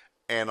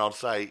 and I'd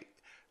say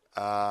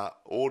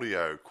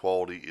audio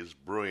quality is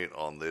brilliant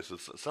on this.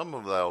 Some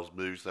of those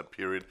movies in that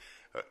period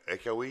are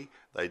echoey.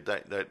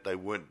 They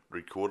weren't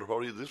recorded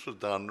properly. This was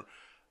done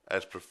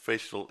as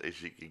professional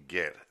as you can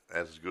get.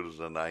 As good as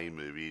an A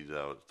movie,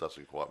 though it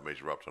doesn't quite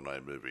measure up to an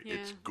A movie. Yeah.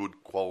 It's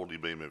good quality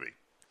B movie.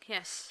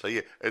 Yes. So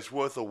yeah, it's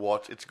worth a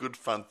watch. It's a good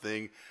fun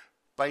thing.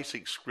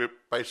 Basic script,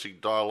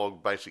 basic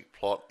dialogue, basic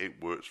plot.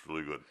 It works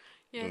really good.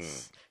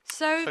 Yes.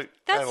 So,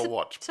 have a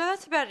watch. So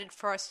that's about it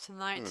for us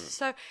tonight.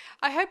 So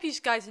I hope you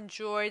guys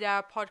enjoyed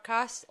our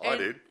podcast. I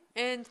did.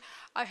 And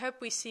I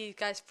hope we see you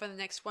guys for the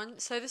next one.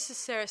 So this is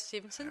Sarah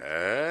Stevenson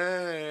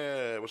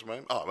What's my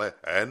name? Oh,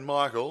 and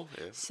Michael.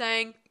 Yeah.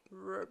 saying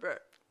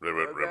ribbit.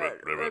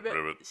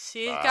 Ribbit.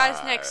 See you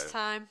guys next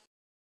time.